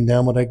channel taken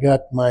down, but I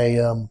got my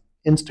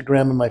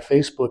Instagram and my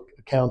Facebook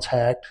accounts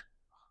hacked.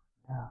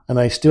 Yeah. And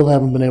I still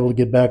haven't been able to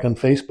get back on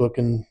Facebook.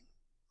 And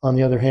on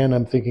the other hand,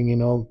 I'm thinking,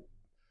 from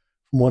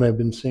what I've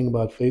been seeing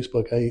about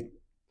Facebook,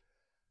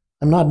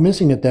 I'm not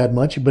missing it that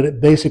much, but it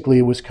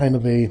basically was kind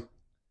of a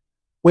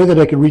way that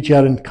I could reach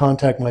out and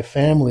contact my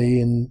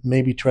family and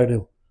maybe try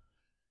to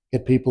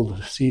get people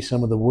to see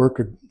some of the work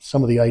or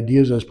some of the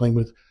ideas I was playing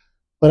with.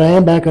 But I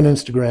am back on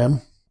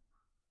Instagram,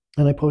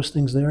 and I post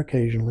things there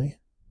occasionally.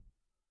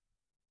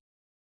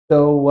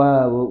 So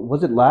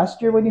was it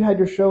last year when you had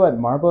your show at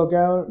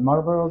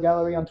Marlborough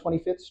Gallery on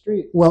 25th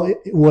Street? Well,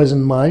 it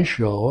wasn't my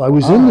show. I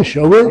was in the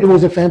show. It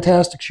was a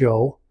fantastic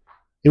show.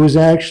 It was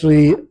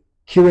actually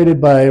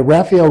curated by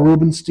Raphael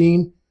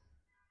Rubenstein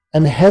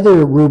and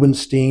Heather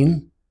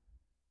Rubenstein.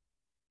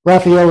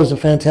 Raphael is a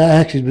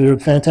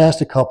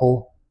fantastic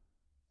couple.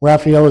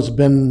 Raphael has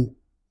been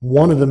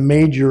one of the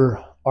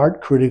major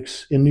art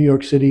critics in New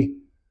York City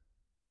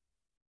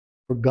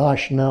for,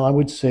 now I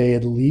would say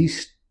at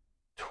least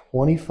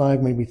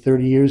 25, maybe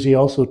 30 years. He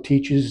also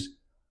teaches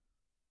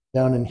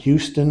down in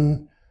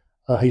Houston.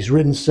 He's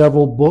written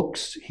several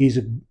books. He's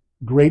a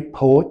great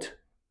poet.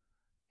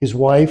 His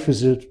wife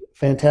is a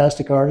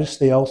fantastic artist.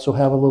 They also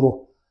have a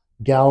little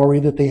gallery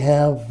that they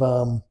have.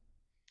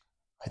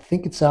 I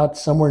think it's out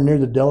somewhere near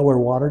the Delaware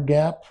Water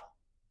Gap.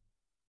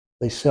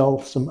 They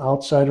sell some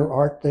outsider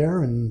art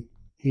there, and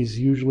he's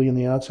usually in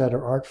the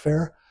outsider art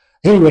fair.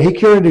 Anyway, he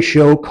curated a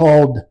show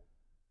called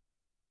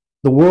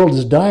The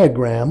World's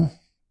Diagram,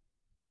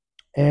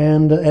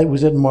 and it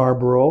was at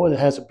Marlboro. It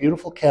has a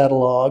beautiful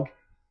catalog,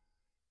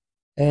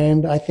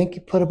 and I think he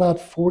put about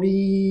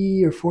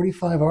 40 or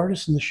 45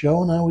 artists in the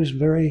show, and I was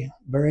very,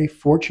 very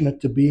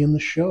fortunate to be in the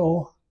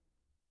show.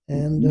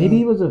 And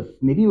maybe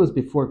it was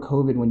before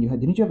COVID when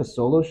didn't you have a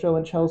solo show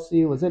in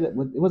Chelsea? Was it? It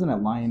wasn't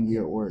at Lion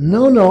Weir or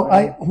no.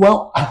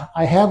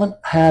 I haven't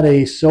had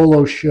a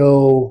solo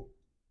show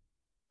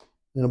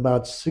in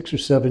about 6 or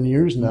 7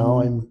 years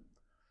now.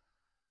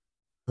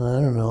 Mm-hmm.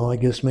 I don't know. I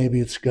guess maybe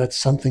it's got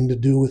something to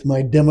do with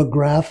my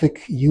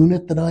demographic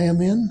unit that I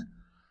am in.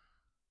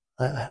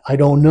 I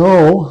don't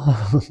know.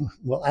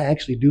 Well, I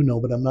actually do know,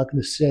 but I'm not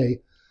going to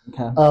say.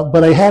 Okay.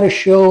 But I had a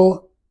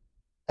show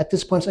at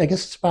this point, I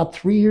guess it's about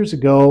 3 years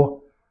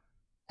ago,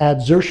 at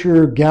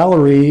Zurcher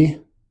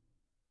Gallery,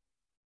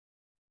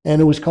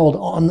 and it was called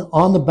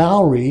On the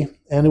Bowery,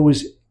 and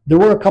there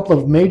were a couple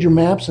of major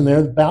maps in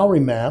there, the Bowery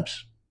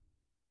maps,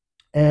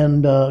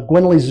 and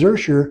Gwendoline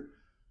Zurcher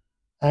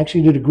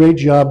actually did a great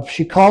job.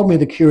 She called me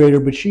the curator,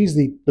 but she's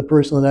the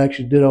person that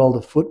actually did all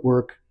the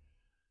footwork.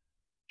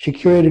 She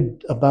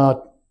curated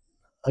about,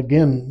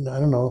 again,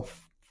 I don't know,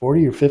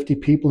 40 or 50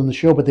 people in the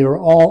show, but they were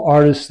all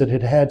artists that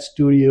had had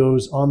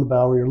studios on the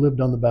Bowery or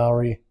lived on the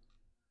Bowery.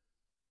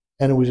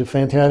 And it was a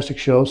fantastic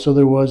show. So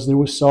there was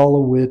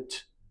Saul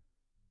LeWitt,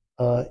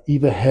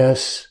 Eva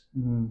Hess,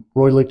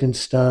 Roy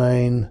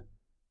Lichtenstein.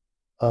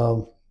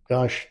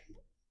 Gosh,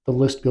 the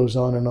list goes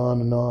on and on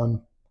and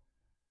on.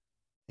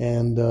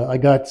 And I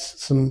got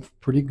some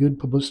pretty good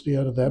publicity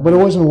out of that. But it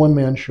wasn't a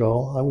one-man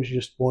show. I was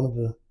just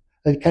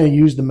I kind of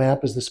used the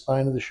map as the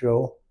spine of the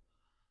show.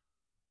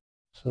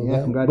 So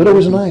yeah, but it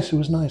was nice. It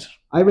was nice.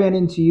 I ran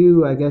into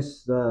you, I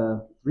guess,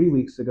 3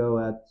 weeks ago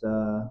at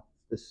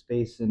the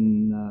space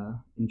in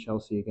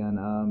Chelsea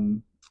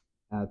again,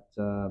 at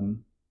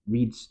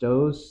Reed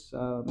Stowe's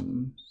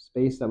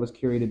space that was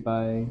curated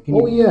by.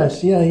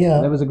 Yes, yeah.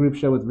 That was a group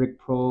show with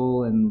Rick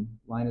Prohl and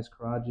Linus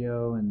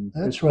Caraggio and.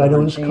 That's right. It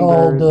was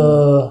called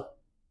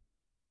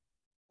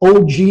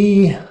OG,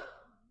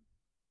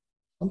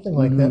 something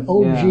like that.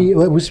 OG.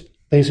 Yeah. It was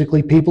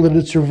basically people that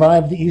had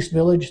survived the East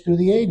Village through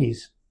the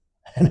 80s.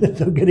 And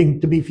they're getting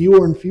to be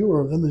fewer and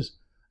fewer of them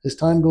as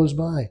time goes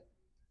by.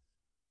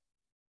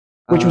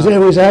 It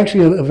was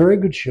actually a very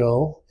good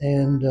show,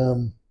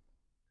 and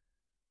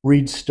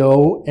Reed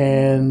Stowe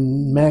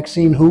and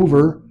Maxine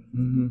Hoover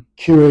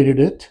curated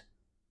it,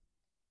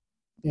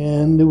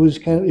 and it was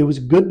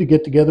good to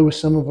get together with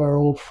some of our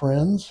old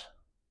friends.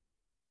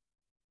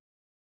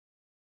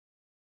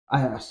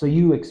 So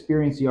you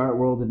experienced the art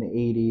world in the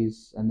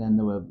 80s, and then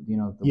the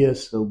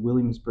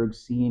Williamsburg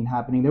scene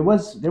happening. There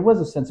was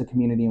a sense of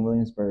community in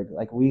Williamsburg.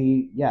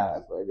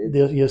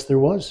 Yes, there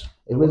was.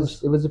 It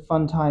was a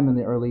fun time in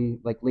the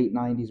late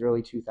 90s,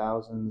 early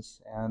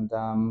 2000s.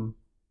 And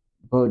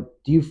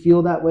but do you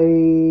feel that way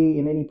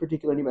in any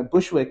particular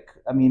Bushwick?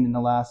 I mean, in the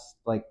last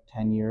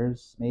 10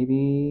 years,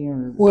 maybe.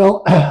 Or?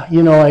 Well, I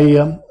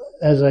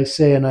as I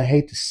say, and I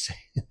hate to say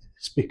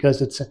this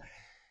because it's.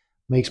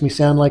 Makes me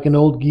sound like an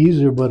old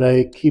geezer, but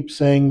I keep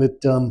saying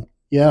that,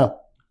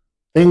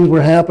 things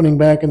were happening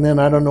back and then.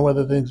 I don't know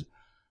whether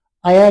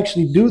I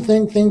actually do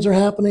think things are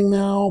happening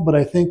now, but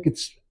I think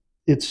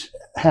it's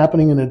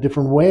happening in a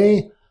different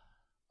way.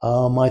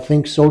 I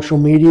think social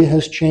media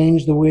has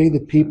changed the way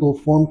that people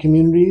form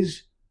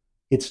communities.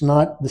 It's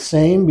not the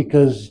same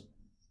because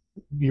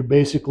you're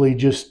basically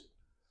just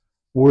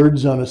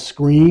words on a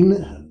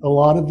screen, a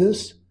lot of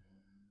this.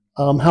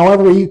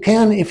 However, you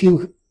can, if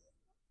you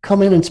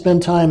come in and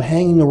spend time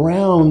hanging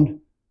around,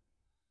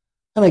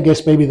 and I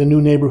guess maybe the new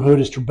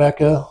neighborhood is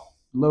Tribeca.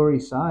 Lower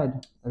East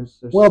Side. There's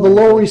the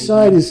Lower East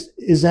Side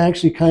is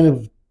actually kind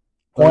of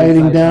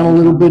quieting down a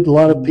little bit. A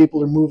lot of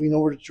people are moving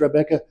over to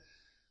Tribeca.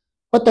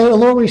 But the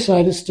Lower East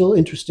Side is still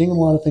interesting, and a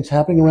lot of things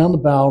happening around the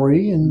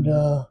Bowery and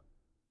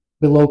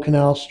below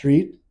Canal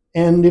Street.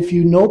 And if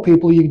you know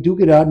people, you do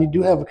get out and you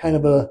do have a kind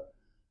of a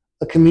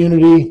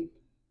community.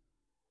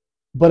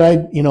 But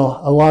a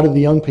lot of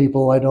the young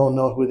people, I don't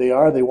know who they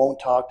are. They won't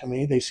talk to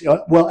me. They say,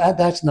 well,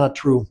 that's not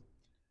true.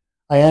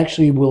 I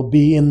actually will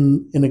be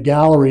in a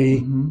gallery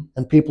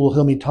and people will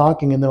hear me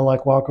talking and they'll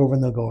walk over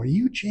and they'll go, "Are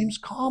you James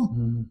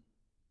Kalm?"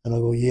 And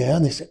I'll go, "Yeah."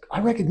 And they say, "I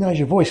recognize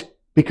your voice,"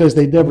 because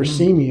they never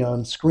see me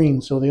on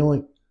screen. So the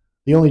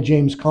only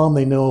James Kalm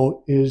they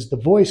know is the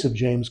voice of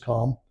James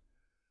Kalm,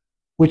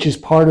 which is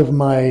part of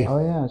my.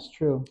 Oh yeah, it's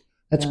true.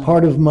 That's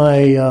part of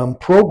my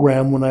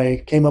program when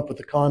I came up with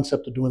the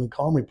concept of doing the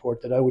Kalm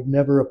Report, that I would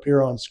never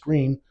appear on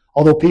screen.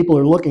 Although people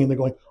are looking and they're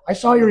going, "I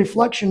saw your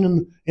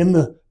reflection in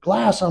the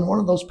glass on one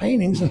of those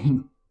paintings."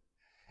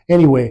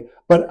 Anyway,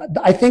 but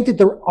I think that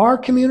there are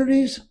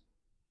communities,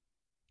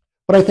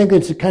 but I think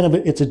it's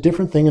a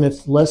different thing, and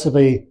it's less of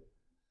a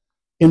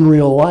in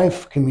real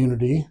life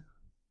community.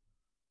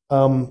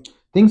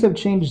 things have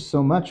changed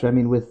so much. I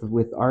mean,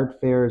 with art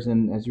fairs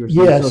and, as you were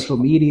saying, Yes, social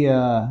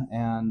media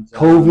and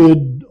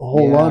COVID, a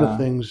whole lot of yeah.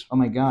 things. Oh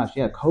my gosh,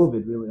 yeah,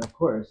 COVID really, of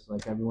course,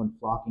 like everyone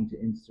flocking to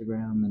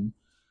Instagram and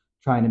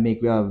trying to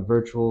make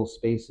virtual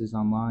spaces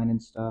online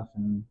and stuff.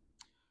 And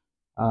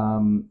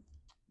um,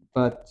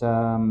 but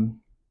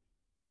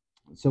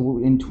so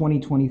in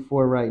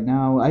 2024 right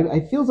now, I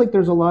feels like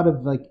there's a lot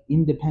of like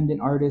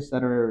independent artists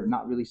that are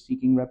not really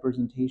seeking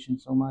representation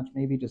so much.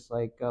 Maybe just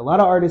like a lot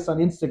of artists on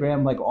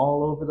Instagram, like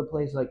all over the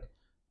place. Like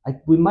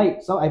we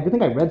might, so I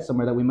think I read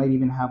somewhere that we might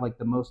even have like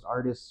the most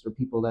artists or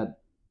people that,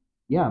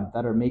 yeah,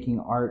 that are making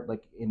art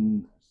like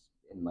in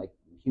like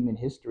human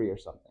history or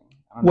something.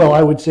 I don't Well, know.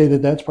 I would say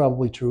that that's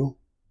probably true.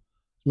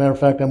 As a matter of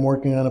fact, I'm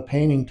working on a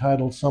painting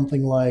titled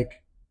something like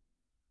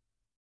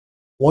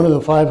one of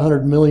the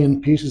 500 million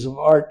pieces of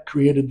art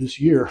created this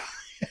year.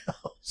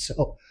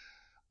 So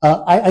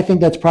I think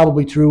that's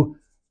probably true.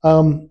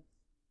 Um,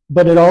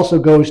 but it also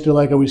goes to,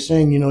 like I was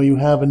saying, you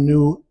have a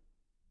new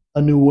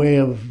way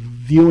of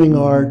viewing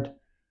Mm-hmm. art,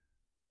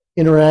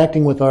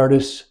 interacting with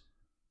artists.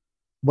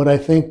 But I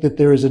think that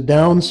there is a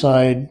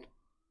downside,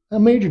 a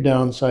major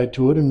downside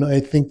to it, and I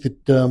think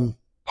that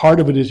part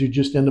of it is you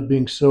just end up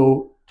being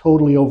so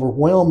totally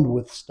overwhelmed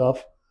with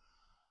stuff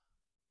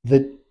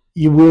that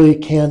you really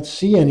can't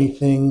see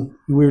anything.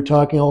 We were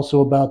talking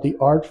also about the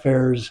art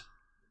fairs,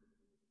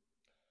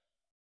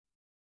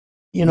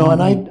 and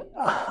Mm-hmm.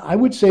 I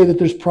would say that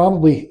there's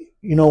probably,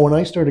 when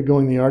I started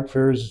going to the art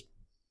fairs,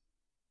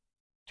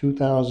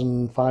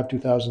 2005,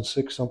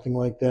 2006, something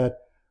like that,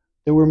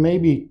 there were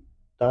maybe,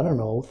 I don't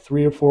know,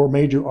 3 or 4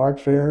 major art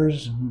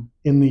fairs Mm-hmm.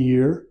 in the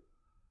year.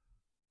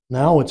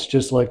 Now it's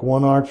just like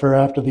one art fair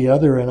after the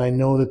other, and I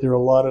know that there are a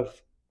lot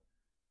of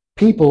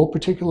people,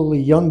 particularly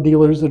young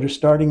dealers, that are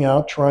starting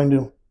out trying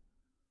to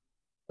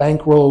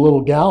bankroll a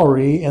little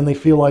gallery, and they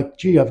feel like,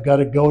 gee, I've got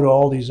to go to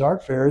all these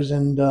art fairs,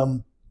 and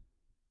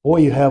boy,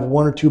 you have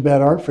 1 or 2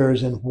 bad art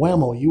fairs, and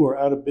whammo, you are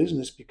out of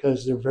business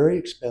because they're very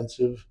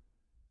expensive.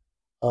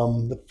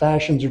 The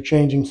fashions are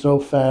changing so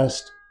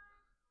fast.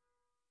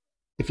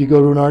 If you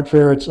go to an art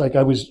fair, it's like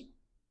I was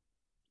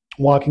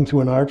walking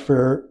through an art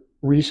fair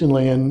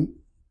recently, and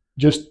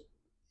just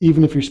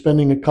even if you're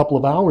spending a couple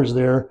of hours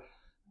there,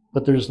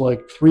 but there's like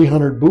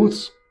 300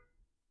 booths,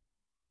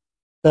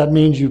 that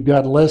means you've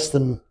got less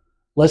than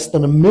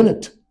a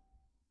minute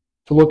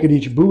to look at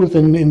each booth,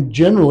 and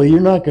generally you're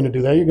not going to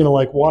do that. You're going to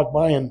like walk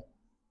by, and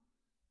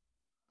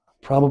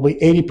probably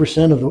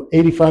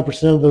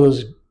 85% of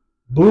those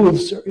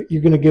booths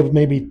you're going to give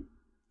maybe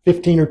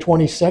 15 or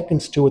 20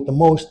 seconds to at the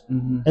most.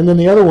 Mm-hmm. And then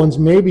the other ones,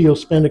 maybe you'll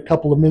spend a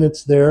couple of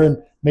minutes there and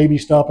maybe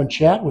stop and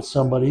chat with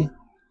somebody.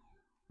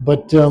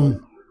 But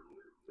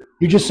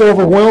you're just so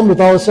overwhelmed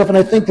with all this stuff, and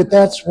I think that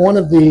that's one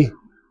of the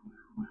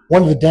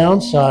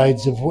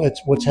downsides of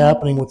what's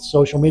happening with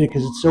social media,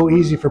 because it's so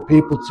easy for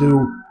people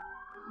to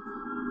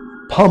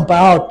pump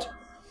out,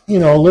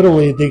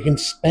 literally they can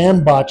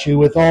spam bot you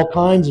with all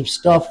kinds of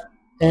stuff,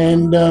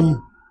 and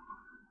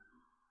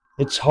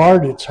it's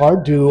hard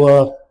to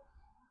Yeah.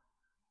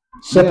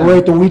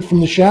 separate the wheat from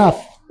the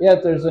chaff. Yeah,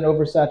 there's an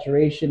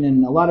oversaturation,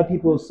 and a lot of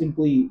people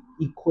simply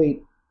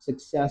equate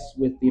success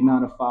with the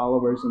amount of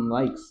followers and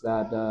likes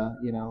that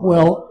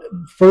Well,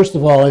 first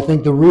of all, I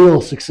think the real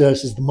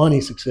success is the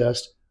money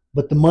success,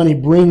 but the money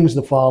brings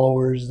the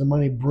followers, the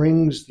money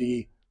brings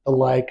the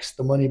likes,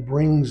 the money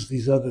brings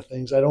these other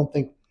things. I don't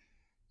think,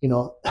 you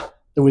know,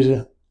 there was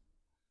an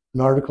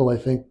article, I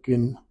think,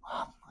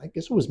 I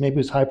guess maybe it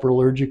was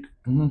Hyperallergic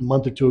a Mhm.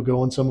 month or two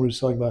ago, and someone was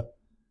talking about,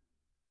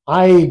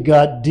 I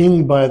got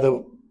dinged by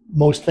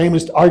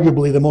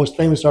arguably the most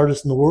famous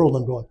artist in the world.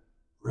 I'm going,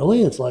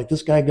 really? It's like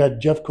this guy got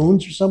Jeff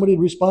Koons or somebody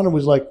responded,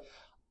 was like,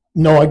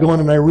 no, I go in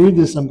and I read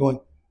this, and I'm going,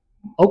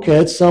 okay,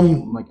 it's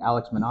some Like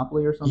Alex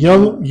Monopoly or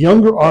something.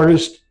 younger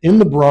artist in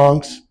the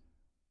Bronx.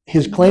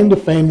 His claim to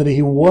fame that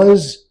he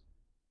was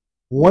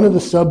one of the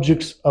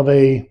subjects of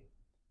a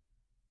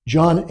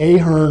John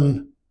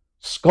Ahern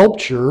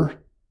sculpture,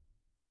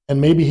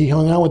 and maybe he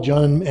hung out with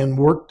John and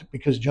worked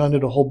because John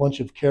did a whole bunch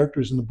of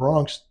characters in the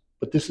Bronx.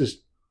 But this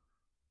is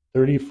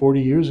 30,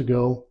 40 years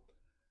ago.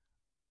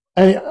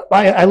 And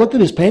I looked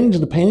at his paintings,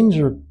 and the paintings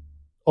are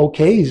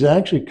okay. He's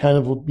actually kind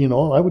of,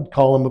 I would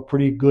call him a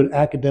pretty good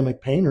academic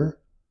painter.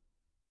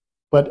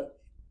 But,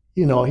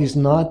 he's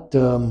not,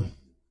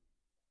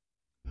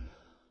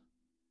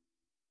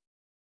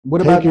 What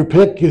take about your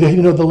pick,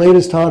 the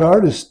latest hot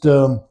artist,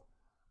 how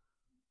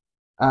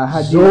do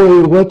you?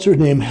 Zoe, what's her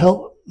name?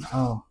 Oh,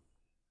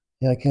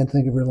 Yeah, I can't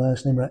think of her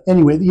last name. Right.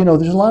 Anyway,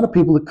 there's a lot of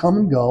people that come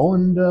and go,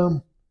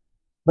 and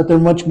but they're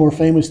much more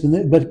famous than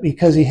that. But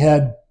because he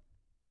had,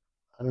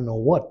 I don't know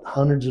what,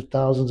 hundreds of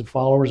thousands of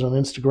followers on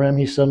Instagram,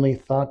 he suddenly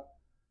thought,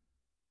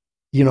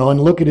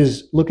 and look at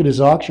his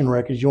auction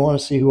records. You want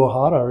to see who a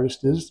hot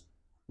artist is?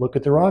 Look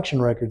at their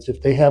auction records.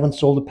 If they haven't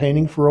sold a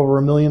painting for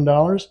over $1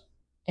 million,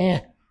 eh.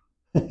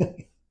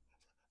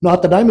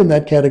 Not that I'm in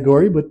that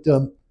category, but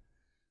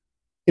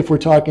if we're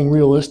talking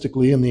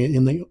realistically in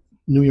the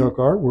New York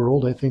art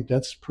world, I think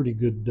that's pretty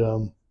good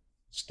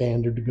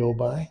standard to go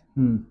by.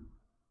 hmm.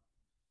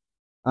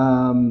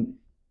 Um,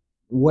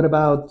 What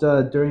about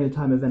during the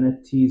time of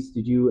NFTs?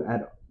 Did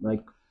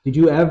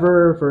you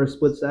ever, for a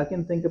split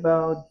second, think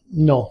about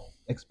No,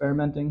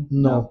 experimenting?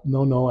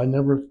 no. I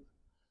never.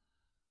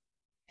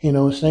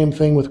 Same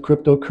thing with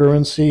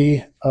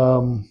cryptocurrency.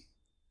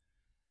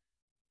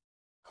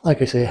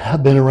 Like I say,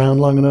 I've been around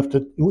long enough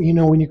to,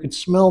 when you could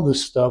smell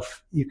this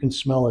stuff, you can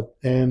smell it.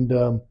 And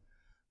the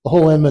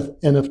whole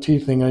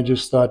NFT thing, I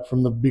just thought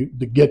from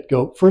the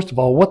get-go, first of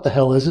all, what the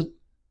hell is it?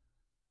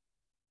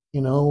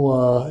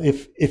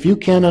 If you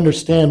can't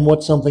understand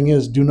what something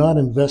is, do not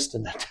invest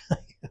in it.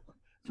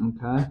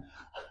 Okay.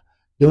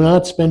 Do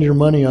not spend your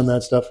money on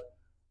that stuff.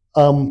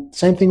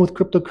 Same thing with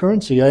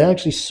cryptocurrency. I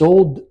actually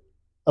sold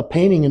a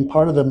painting, and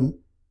part of the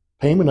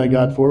payment I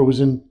got for it was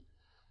in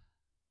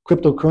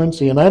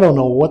cryptocurrency, and I don't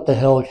know what the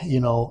hell,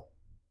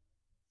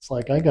 it's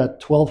like I got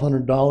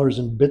 $1,200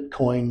 in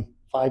Bitcoin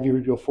 5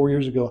 years ago, 4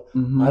 years ago.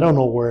 Mm-hmm. I don't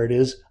know where it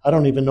is. I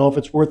don't even know if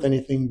it's worth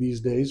anything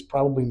these days.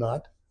 Probably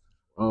not.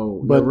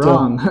 Oh, but, you're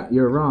wrong.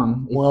 You're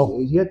wrong. Well,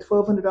 you had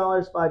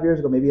 $1,200 5 years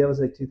ago. Maybe that was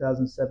like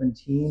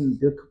 2017.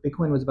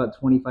 Bitcoin was about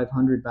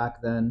 2,500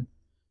 back then.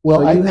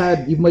 Well, so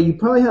you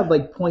probably have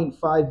like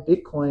 0.5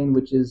 Bitcoin,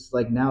 which is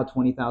like now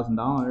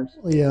 $20,000.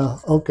 Yeah.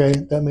 Okay,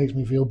 that makes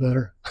me feel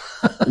better.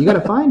 You got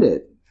to find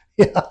it.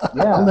 Yeah.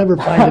 I'll never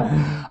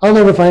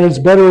find it. It's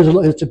better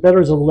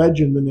as a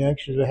legend than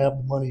actually to have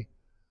the money.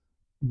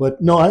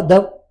 But no,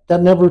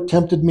 that never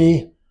tempted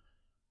me.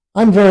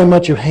 I'm very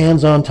much a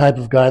hands-on type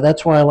of guy.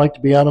 That's why I like to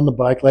be out on the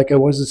bike, like I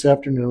was this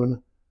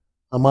afternoon.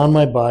 I'm on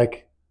my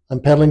bike. I'm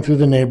pedaling through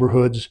the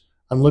neighborhoods.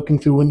 I'm looking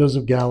through windows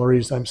of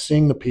galleries. I'm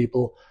seeing the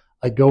people.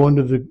 I go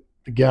into the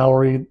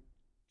gallery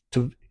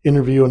to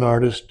interview an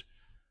artist,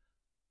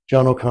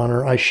 John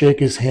O'Connor. I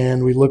shake his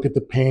hand. We look at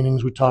the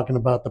paintings. We're talking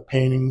about the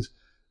paintings.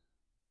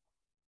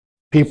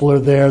 People are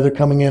there. They're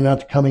coming in,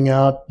 not coming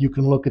out. You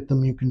can look at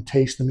them. You can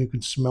taste them. You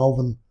can smell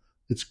them.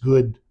 It's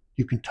good.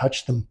 You can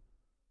touch them.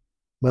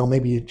 Well,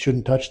 maybe you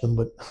shouldn't touch them,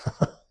 but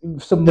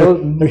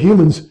they're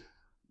humans.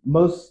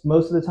 Most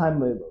of the time,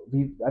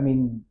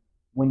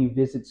 when you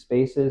visit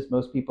spaces,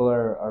 most people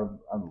are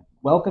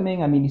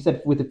welcoming. I mean, you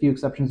said with a few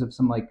exceptions of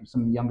some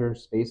younger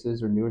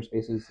spaces or newer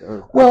spaces.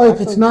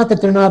 It's not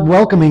that they're not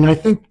welcoming. I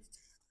think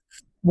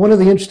one of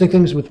the interesting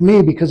things with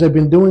me, because I've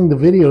been doing the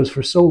videos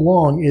for so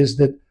long, is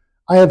that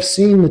I have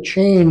seen the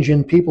change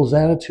in people's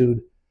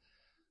attitude.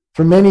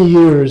 For many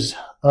years,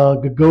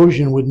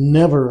 Gagosian would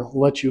never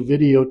let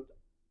you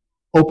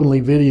openly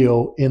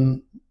video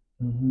in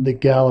the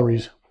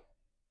galleries.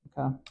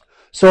 Okay.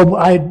 So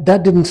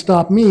that didn't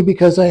stop me,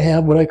 because I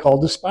have what I call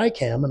the spy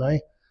cam, and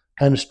I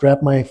kind of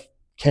strap my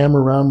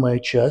camera around my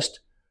chest,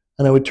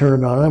 and I would turn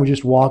it on. And I would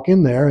just walk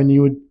in there, and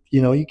you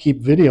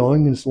keep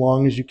videoing as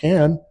long as you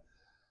can.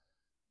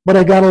 But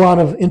I got a lot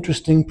of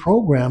interesting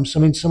programs.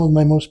 I mean, some of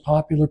my most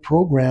popular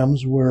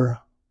programs were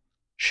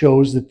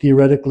shows that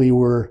theoretically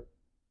were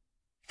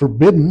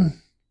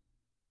forbidden.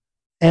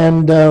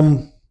 And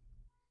so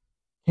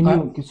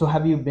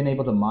have you been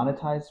able to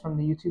monetize from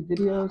the YouTube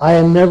videos?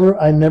 I never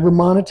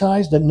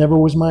monetized. That never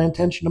was my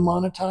intention to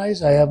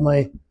monetize. I have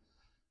my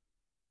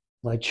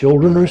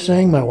children are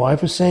saying, my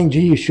wife is saying,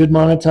 gee, you should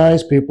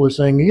monetize. People are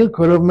saying, you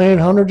could have made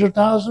hundreds of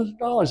thousands of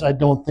dollars. I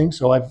don't think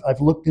so. I've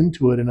looked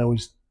into it, and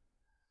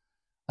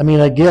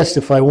I guess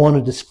if I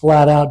wanted to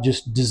flat out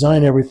just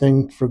design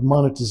everything for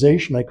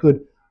monetization, I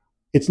could.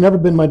 It's never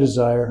been my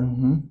desire.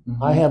 Mm-hmm,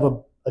 mm-hmm. I have a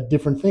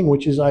different thing,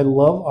 which is I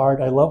love art.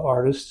 I love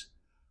artists.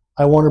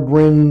 I want to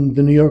bring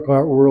the New York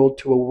art world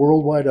to a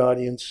worldwide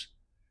audience.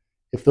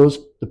 If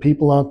the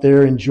people out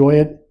there enjoy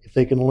it, if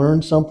they can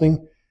learn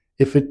something,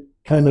 if it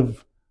kind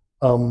of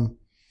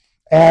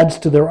adds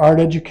to their art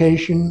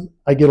education.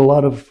 I get a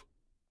lot of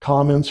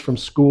comments from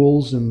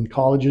schools and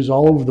colleges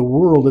all over the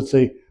world that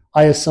say,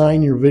 I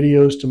assign your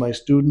videos to my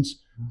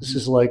students. This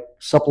is like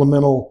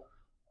supplemental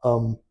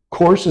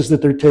courses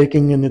that they're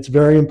taking, and it's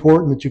very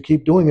important that you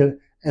keep doing it,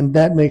 and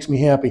that makes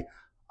me happy.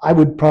 I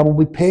would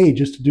probably pay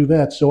just to do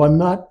that. So I'm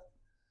not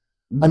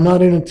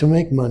in it to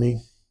make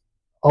money.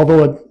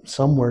 Although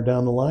somewhere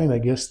down the line, I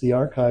guess the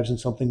archives and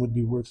something would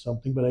be worth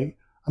something. But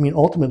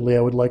ultimately,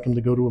 I would like them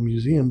to go to a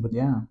museum, but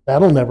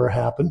that'll never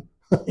happen.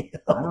 I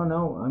don't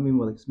know.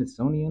 Like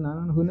Smithsonian, I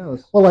don't know. Who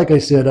knows? Well, like I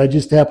said, I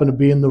just happen to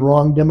be in the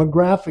wrong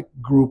demographic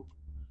group,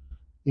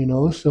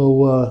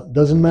 so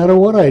doesn't matter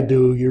what I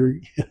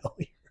do.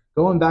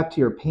 Going back to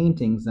your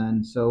paintings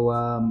then. So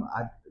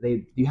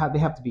they have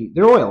to be,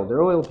 they're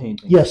oil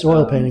paintings. Yes,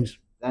 oil paintings.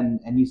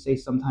 And you say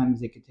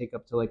sometimes it could take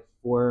up to like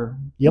 4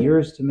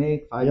 years to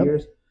make, 5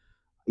 years.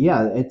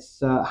 Yeah,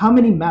 it's how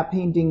many matte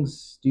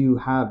paintings do you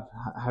have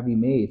you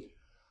made?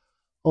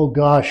 Oh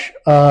gosh,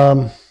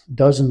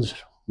 dozens.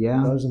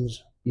 Yeah,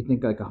 dozens. You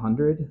think like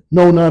 100?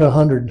 No, not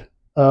 100.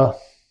 But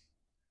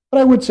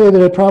I would say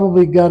that I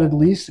probably got at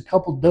least a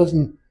couple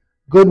dozen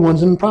good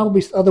ones, and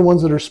probably other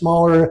ones that are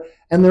smaller.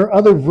 And there are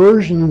other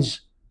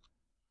versions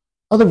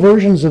of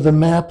the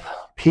map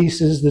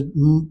pieces that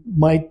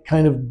might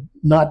kind of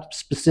not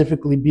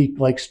specifically be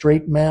like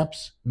straight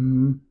maps.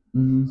 Mm-hmm.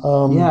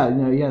 Yeah,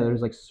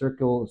 there's like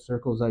circles,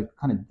 like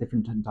kind of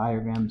different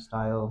diagram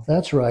style.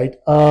 That's right.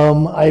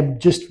 I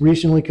just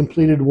recently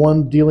completed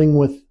one dealing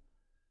with, it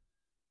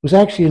was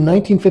actually a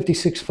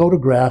 1956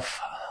 photograph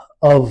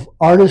of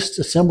artists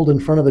assembled in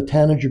front of the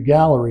Tanager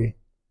Gallery,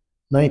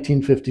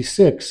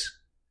 1956.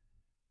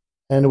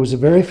 And it was a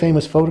very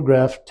famous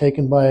photograph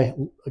taken by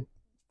a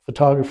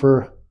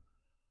photographer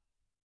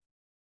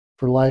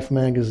for Life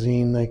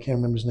magazine. I can't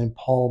remember his name,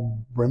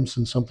 Paul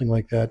Brimson, something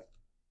like that.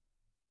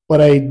 But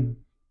I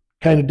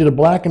kind of did a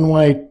black and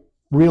white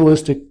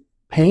realistic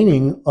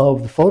painting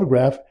of the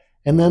photograph.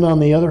 And then on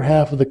the other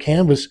half of the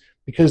canvas,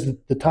 because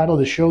the title of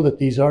the show that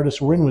these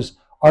artists were in was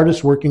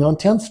Artists Working on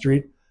 10th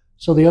Street.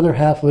 So the other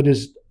half of it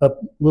is a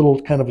little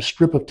kind of a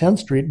strip of 10th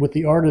Street with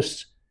the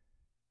artists'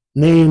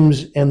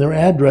 names and their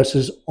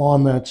addresses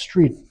on that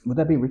street. Would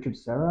that be Richard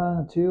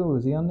Serra too?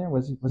 Was he on there?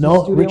 Was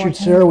no, Richard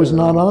Serra was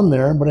not on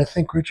there, but I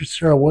think Richard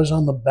Serra was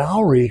on the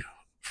Bowery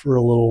for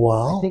a little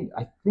while.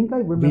 I think I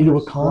remember. Vito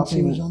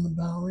Acconci was on the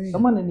Bowery.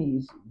 Someone in the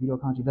East, Vito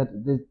Acconci.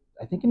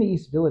 I think in the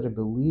East Village, I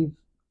believe.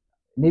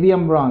 Maybe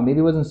I'm wrong. Maybe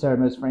it wasn't Serra.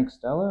 Maybe it was Frank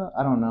Stella.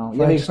 I don't know.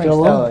 Frank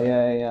Stella.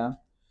 Yeah.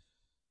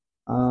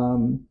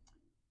 And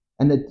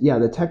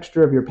the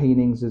texture of your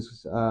paintings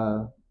is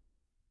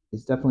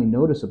definitely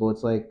noticeable.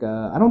 It's like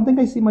I don't think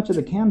I see much of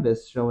the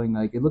canvas showing.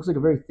 Like it looks like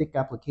a very thick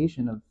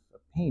application of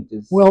paint.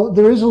 Well,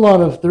 there is a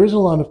lot of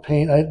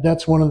paint.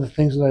 That's one of the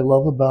things that I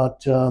love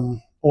about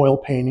oil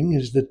painting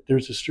is that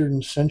there's a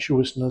certain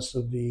sensuousness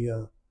of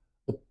the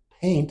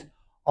paint.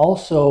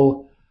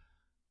 Also,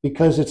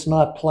 because it's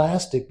not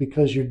plastic,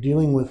 because you're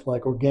dealing with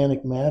like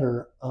organic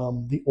matter,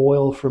 the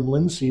oil from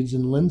linseeds,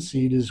 and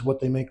linseed is what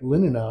they make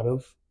linen out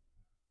of,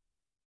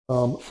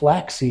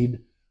 flaxseed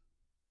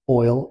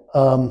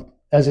oil.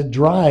 As it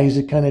dries,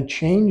 it kind of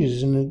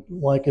changes and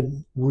like a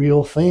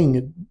real thing.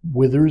 It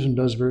withers and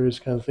does various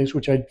kind of things,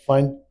 which I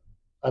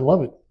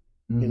love it,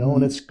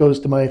 and it goes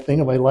to my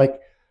thing of I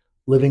like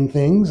living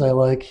things, I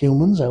like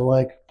humans, I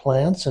like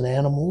plants and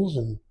animals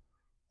and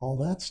all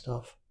that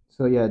stuff.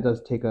 So yeah, it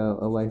does take a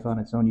life on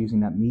its own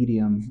using that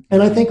medium.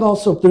 And I think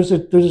also there's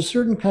a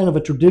certain kind of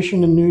a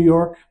tradition in New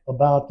York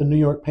about the New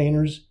York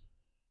painters,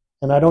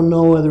 and I don't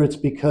know whether it's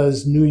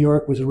because New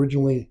York was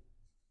originally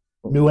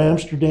New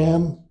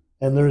Amsterdam.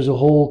 And there's a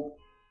whole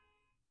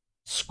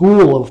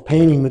school of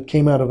painting that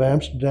came out of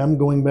Amsterdam,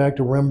 going back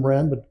to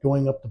Rembrandt, but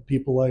going up to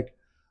people like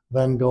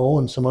Van Gogh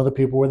and some other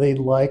people where they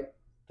like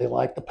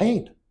the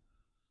paint.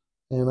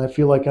 And I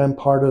feel like I'm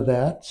part of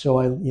that. So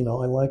I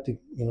like to,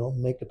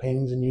 make the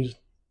paintings and use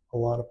a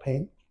lot of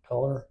paint,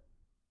 color.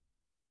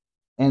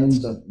 And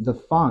the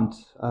font,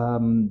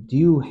 do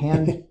you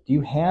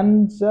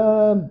hand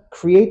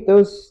create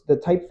the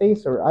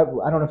typeface, or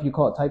I don't know if you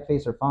call it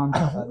typeface or font?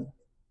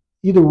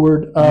 Either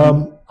word.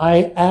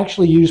 I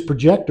actually use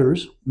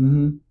projectors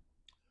to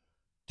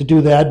do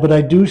that, but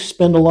I do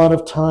spend a lot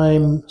of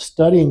time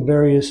studying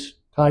various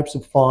types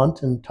of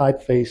font and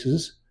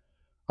typefaces.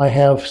 I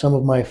have some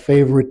of my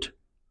favorite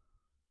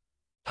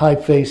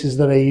typefaces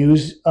that I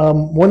use.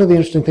 One of the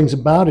interesting things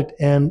about it,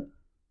 and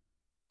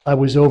I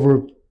was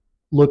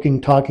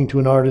talking to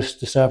an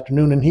artist this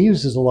afternoon, and he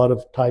uses a lot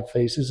of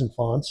typefaces and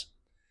fonts.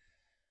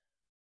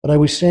 But I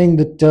was saying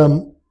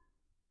that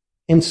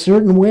in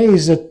certain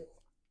ways that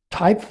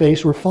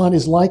typeface or font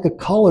is like a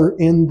color,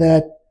 in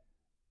that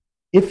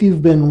if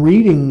you've been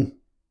reading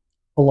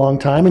a long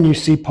time and you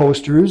see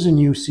posters and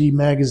you see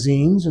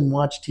magazines and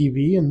watch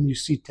TV and you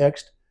see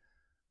text,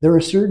 there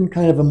are certain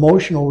kind of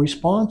emotional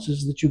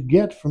responses that you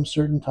get from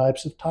certain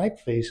types of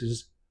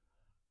typefaces.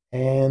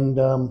 And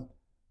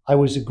I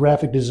was a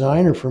graphic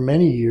designer for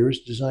many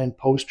years, designed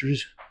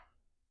posters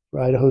for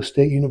Idaho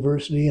State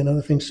University and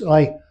other things. So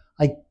I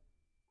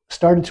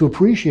started to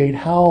appreciate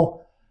how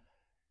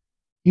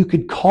you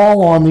could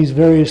call on these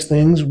various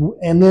things,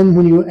 and then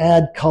when you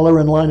add color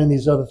and line and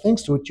these other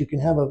things to it, you can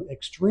have an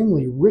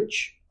extremely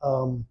rich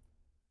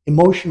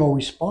emotional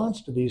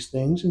response to these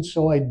things. And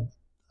so I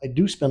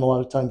do spend a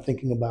lot of time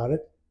thinking about it.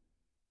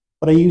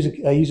 But I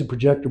use a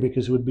projector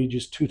because it would be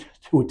it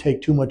would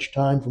take too much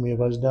time for me if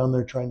I was down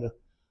there trying to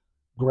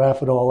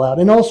graph it all out.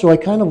 And also I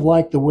kind of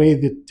like the way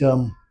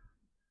that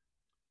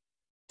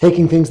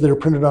taking things that are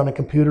printed on a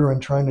computer and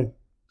trying to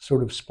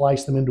sort of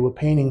splice them into a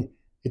painting,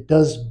 it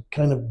does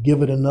kind of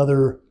give it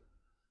another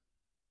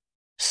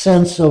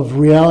sense of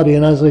reality.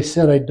 And as I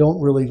said, I don't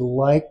really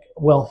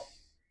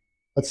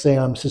let's say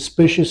I'm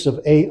suspicious of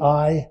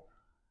AI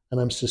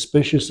and I'm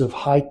suspicious of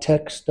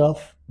high-tech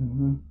stuff.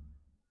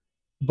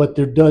 But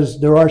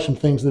there are some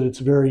things that it's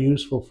very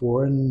useful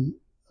for, and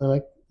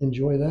I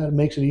enjoy that. It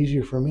makes it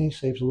easier for me,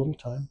 saves a little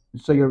time.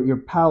 So your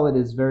palette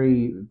is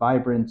very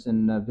vibrant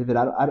and vivid.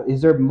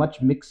 Is there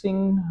much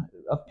mixing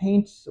of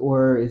paints,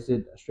 or is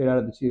it straight out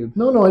of the tube?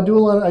 No, I do a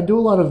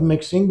lot of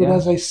mixing, but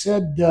as I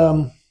said,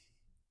 the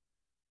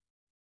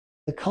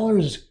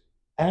colors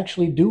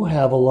actually do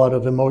have a lot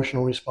of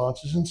emotional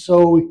responses, and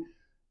so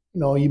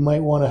you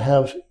might want to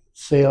have,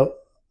 say,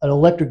 an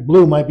electric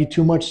blue might be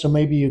too much, so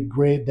maybe you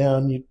gray it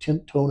down, you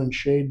tint, tone, and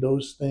shade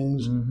those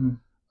things.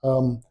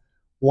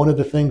 One of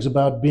the things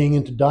about being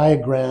into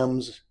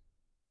diagrams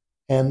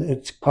And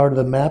it's part of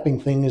the mapping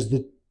thing is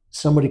that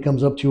somebody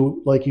comes up to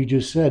you, like you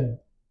just said,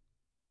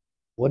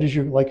 what is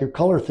your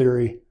color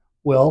theory?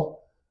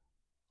 Well,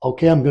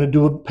 okay, I'm going to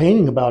do a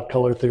painting about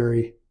color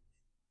theory.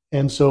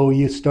 And so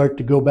you start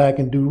to go back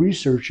and do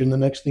research, and the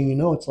next thing you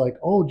know, it's like,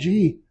 oh,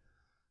 gee,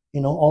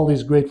 all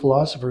these great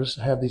philosophers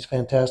have these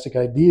fantastic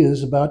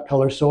ideas about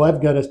color. So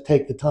I've got to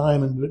take the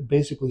time and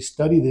basically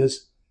study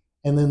this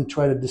and then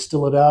try to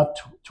distill it out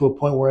to a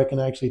point where I can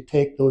actually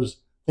take those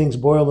things,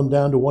 boil them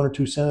down to one or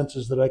two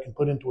sentences that I can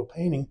put into a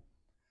painting.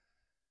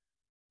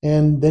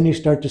 And then you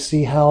start to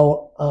see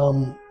how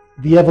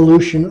the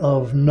evolution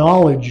of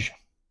knowledge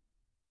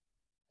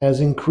has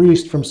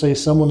increased from, say,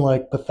 someone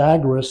like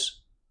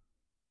Pythagoras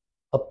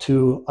up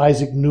to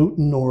Isaac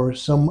Newton or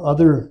some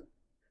other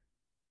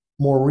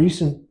more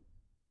recent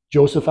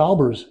Joseph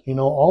Albers.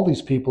 All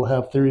these people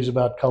have theories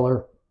about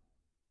color,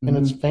 and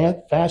it's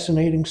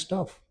fascinating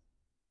stuff.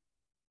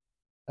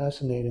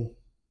 Fascinating.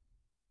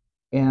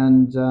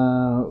 And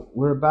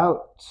we're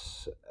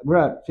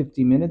at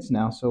 50 minutes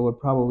now, so we're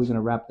probably going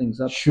to wrap things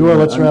up. Sure,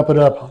 let's wrap it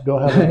up. Go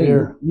have a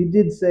beer. You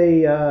did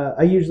say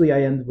I usually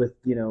end with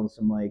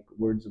some like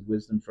words of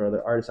wisdom for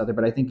other artists out there,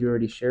 but I think you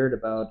already shared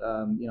about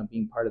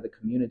being part of the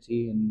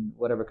community in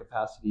whatever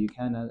capacity you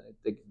can,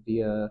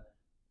 via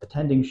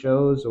attending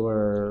shows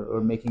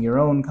or making your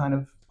own kind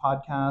of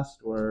podcast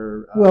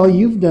or well,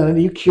 you've done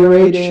it. You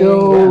curate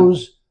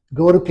shows. Yeah.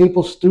 Go to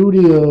people's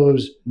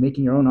studios.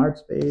 Making your own art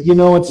space.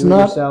 It's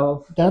not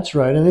yourself. That's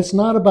right. And it's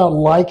not about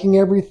liking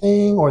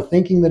everything or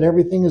thinking that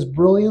everything is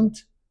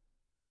brilliant.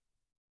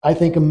 I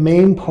think a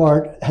main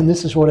part, and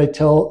this is what I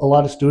tell a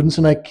lot of students,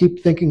 and I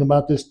keep thinking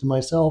about this to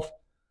myself,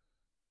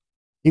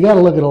 you got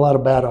to look at a lot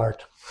of bad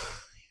art.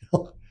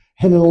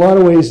 And in a lot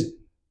of ways,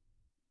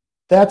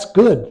 that's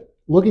good.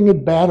 Looking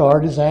at bad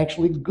art is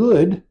actually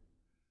good.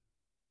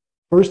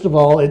 First of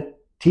all, it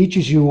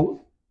teaches you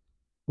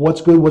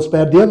what's good, what's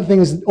bad. The other thing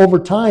is over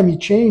time you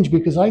change,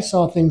 because I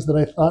saw things that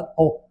I thought,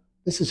 oh,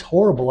 this is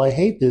horrible, I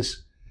hate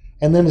this.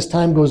 And then as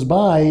time goes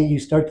by, you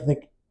start to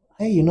think,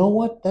 hey, you know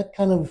what? That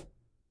kind of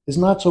is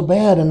not so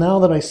bad. And now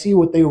that I see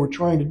what they were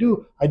trying to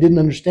do, I didn't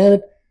understand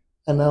it,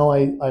 and now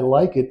I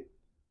like it.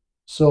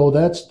 So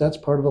that's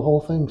part of the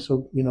whole thing.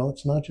 So,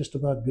 it's not just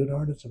about good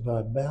art, it's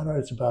about bad art,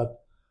 it's about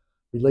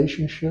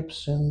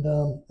relationships and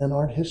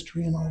art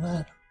history and all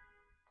that.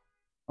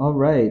 All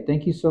right.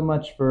 Thank you so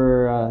much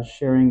for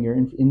sharing your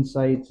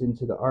insights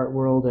into the art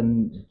world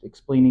and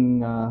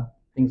explaining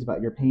things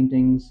about your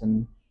paintings.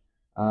 And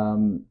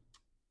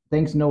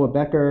thanks, Noah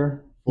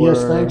Becker.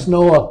 Yes, thanks,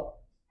 Noah.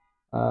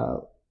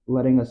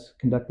 Letting us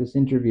conduct this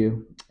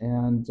interview.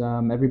 And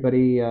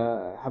everybody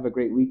have a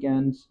great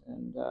weekend.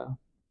 And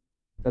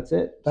that's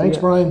it. Thanks,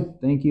 Brian.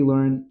 Thank you,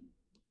 Loren.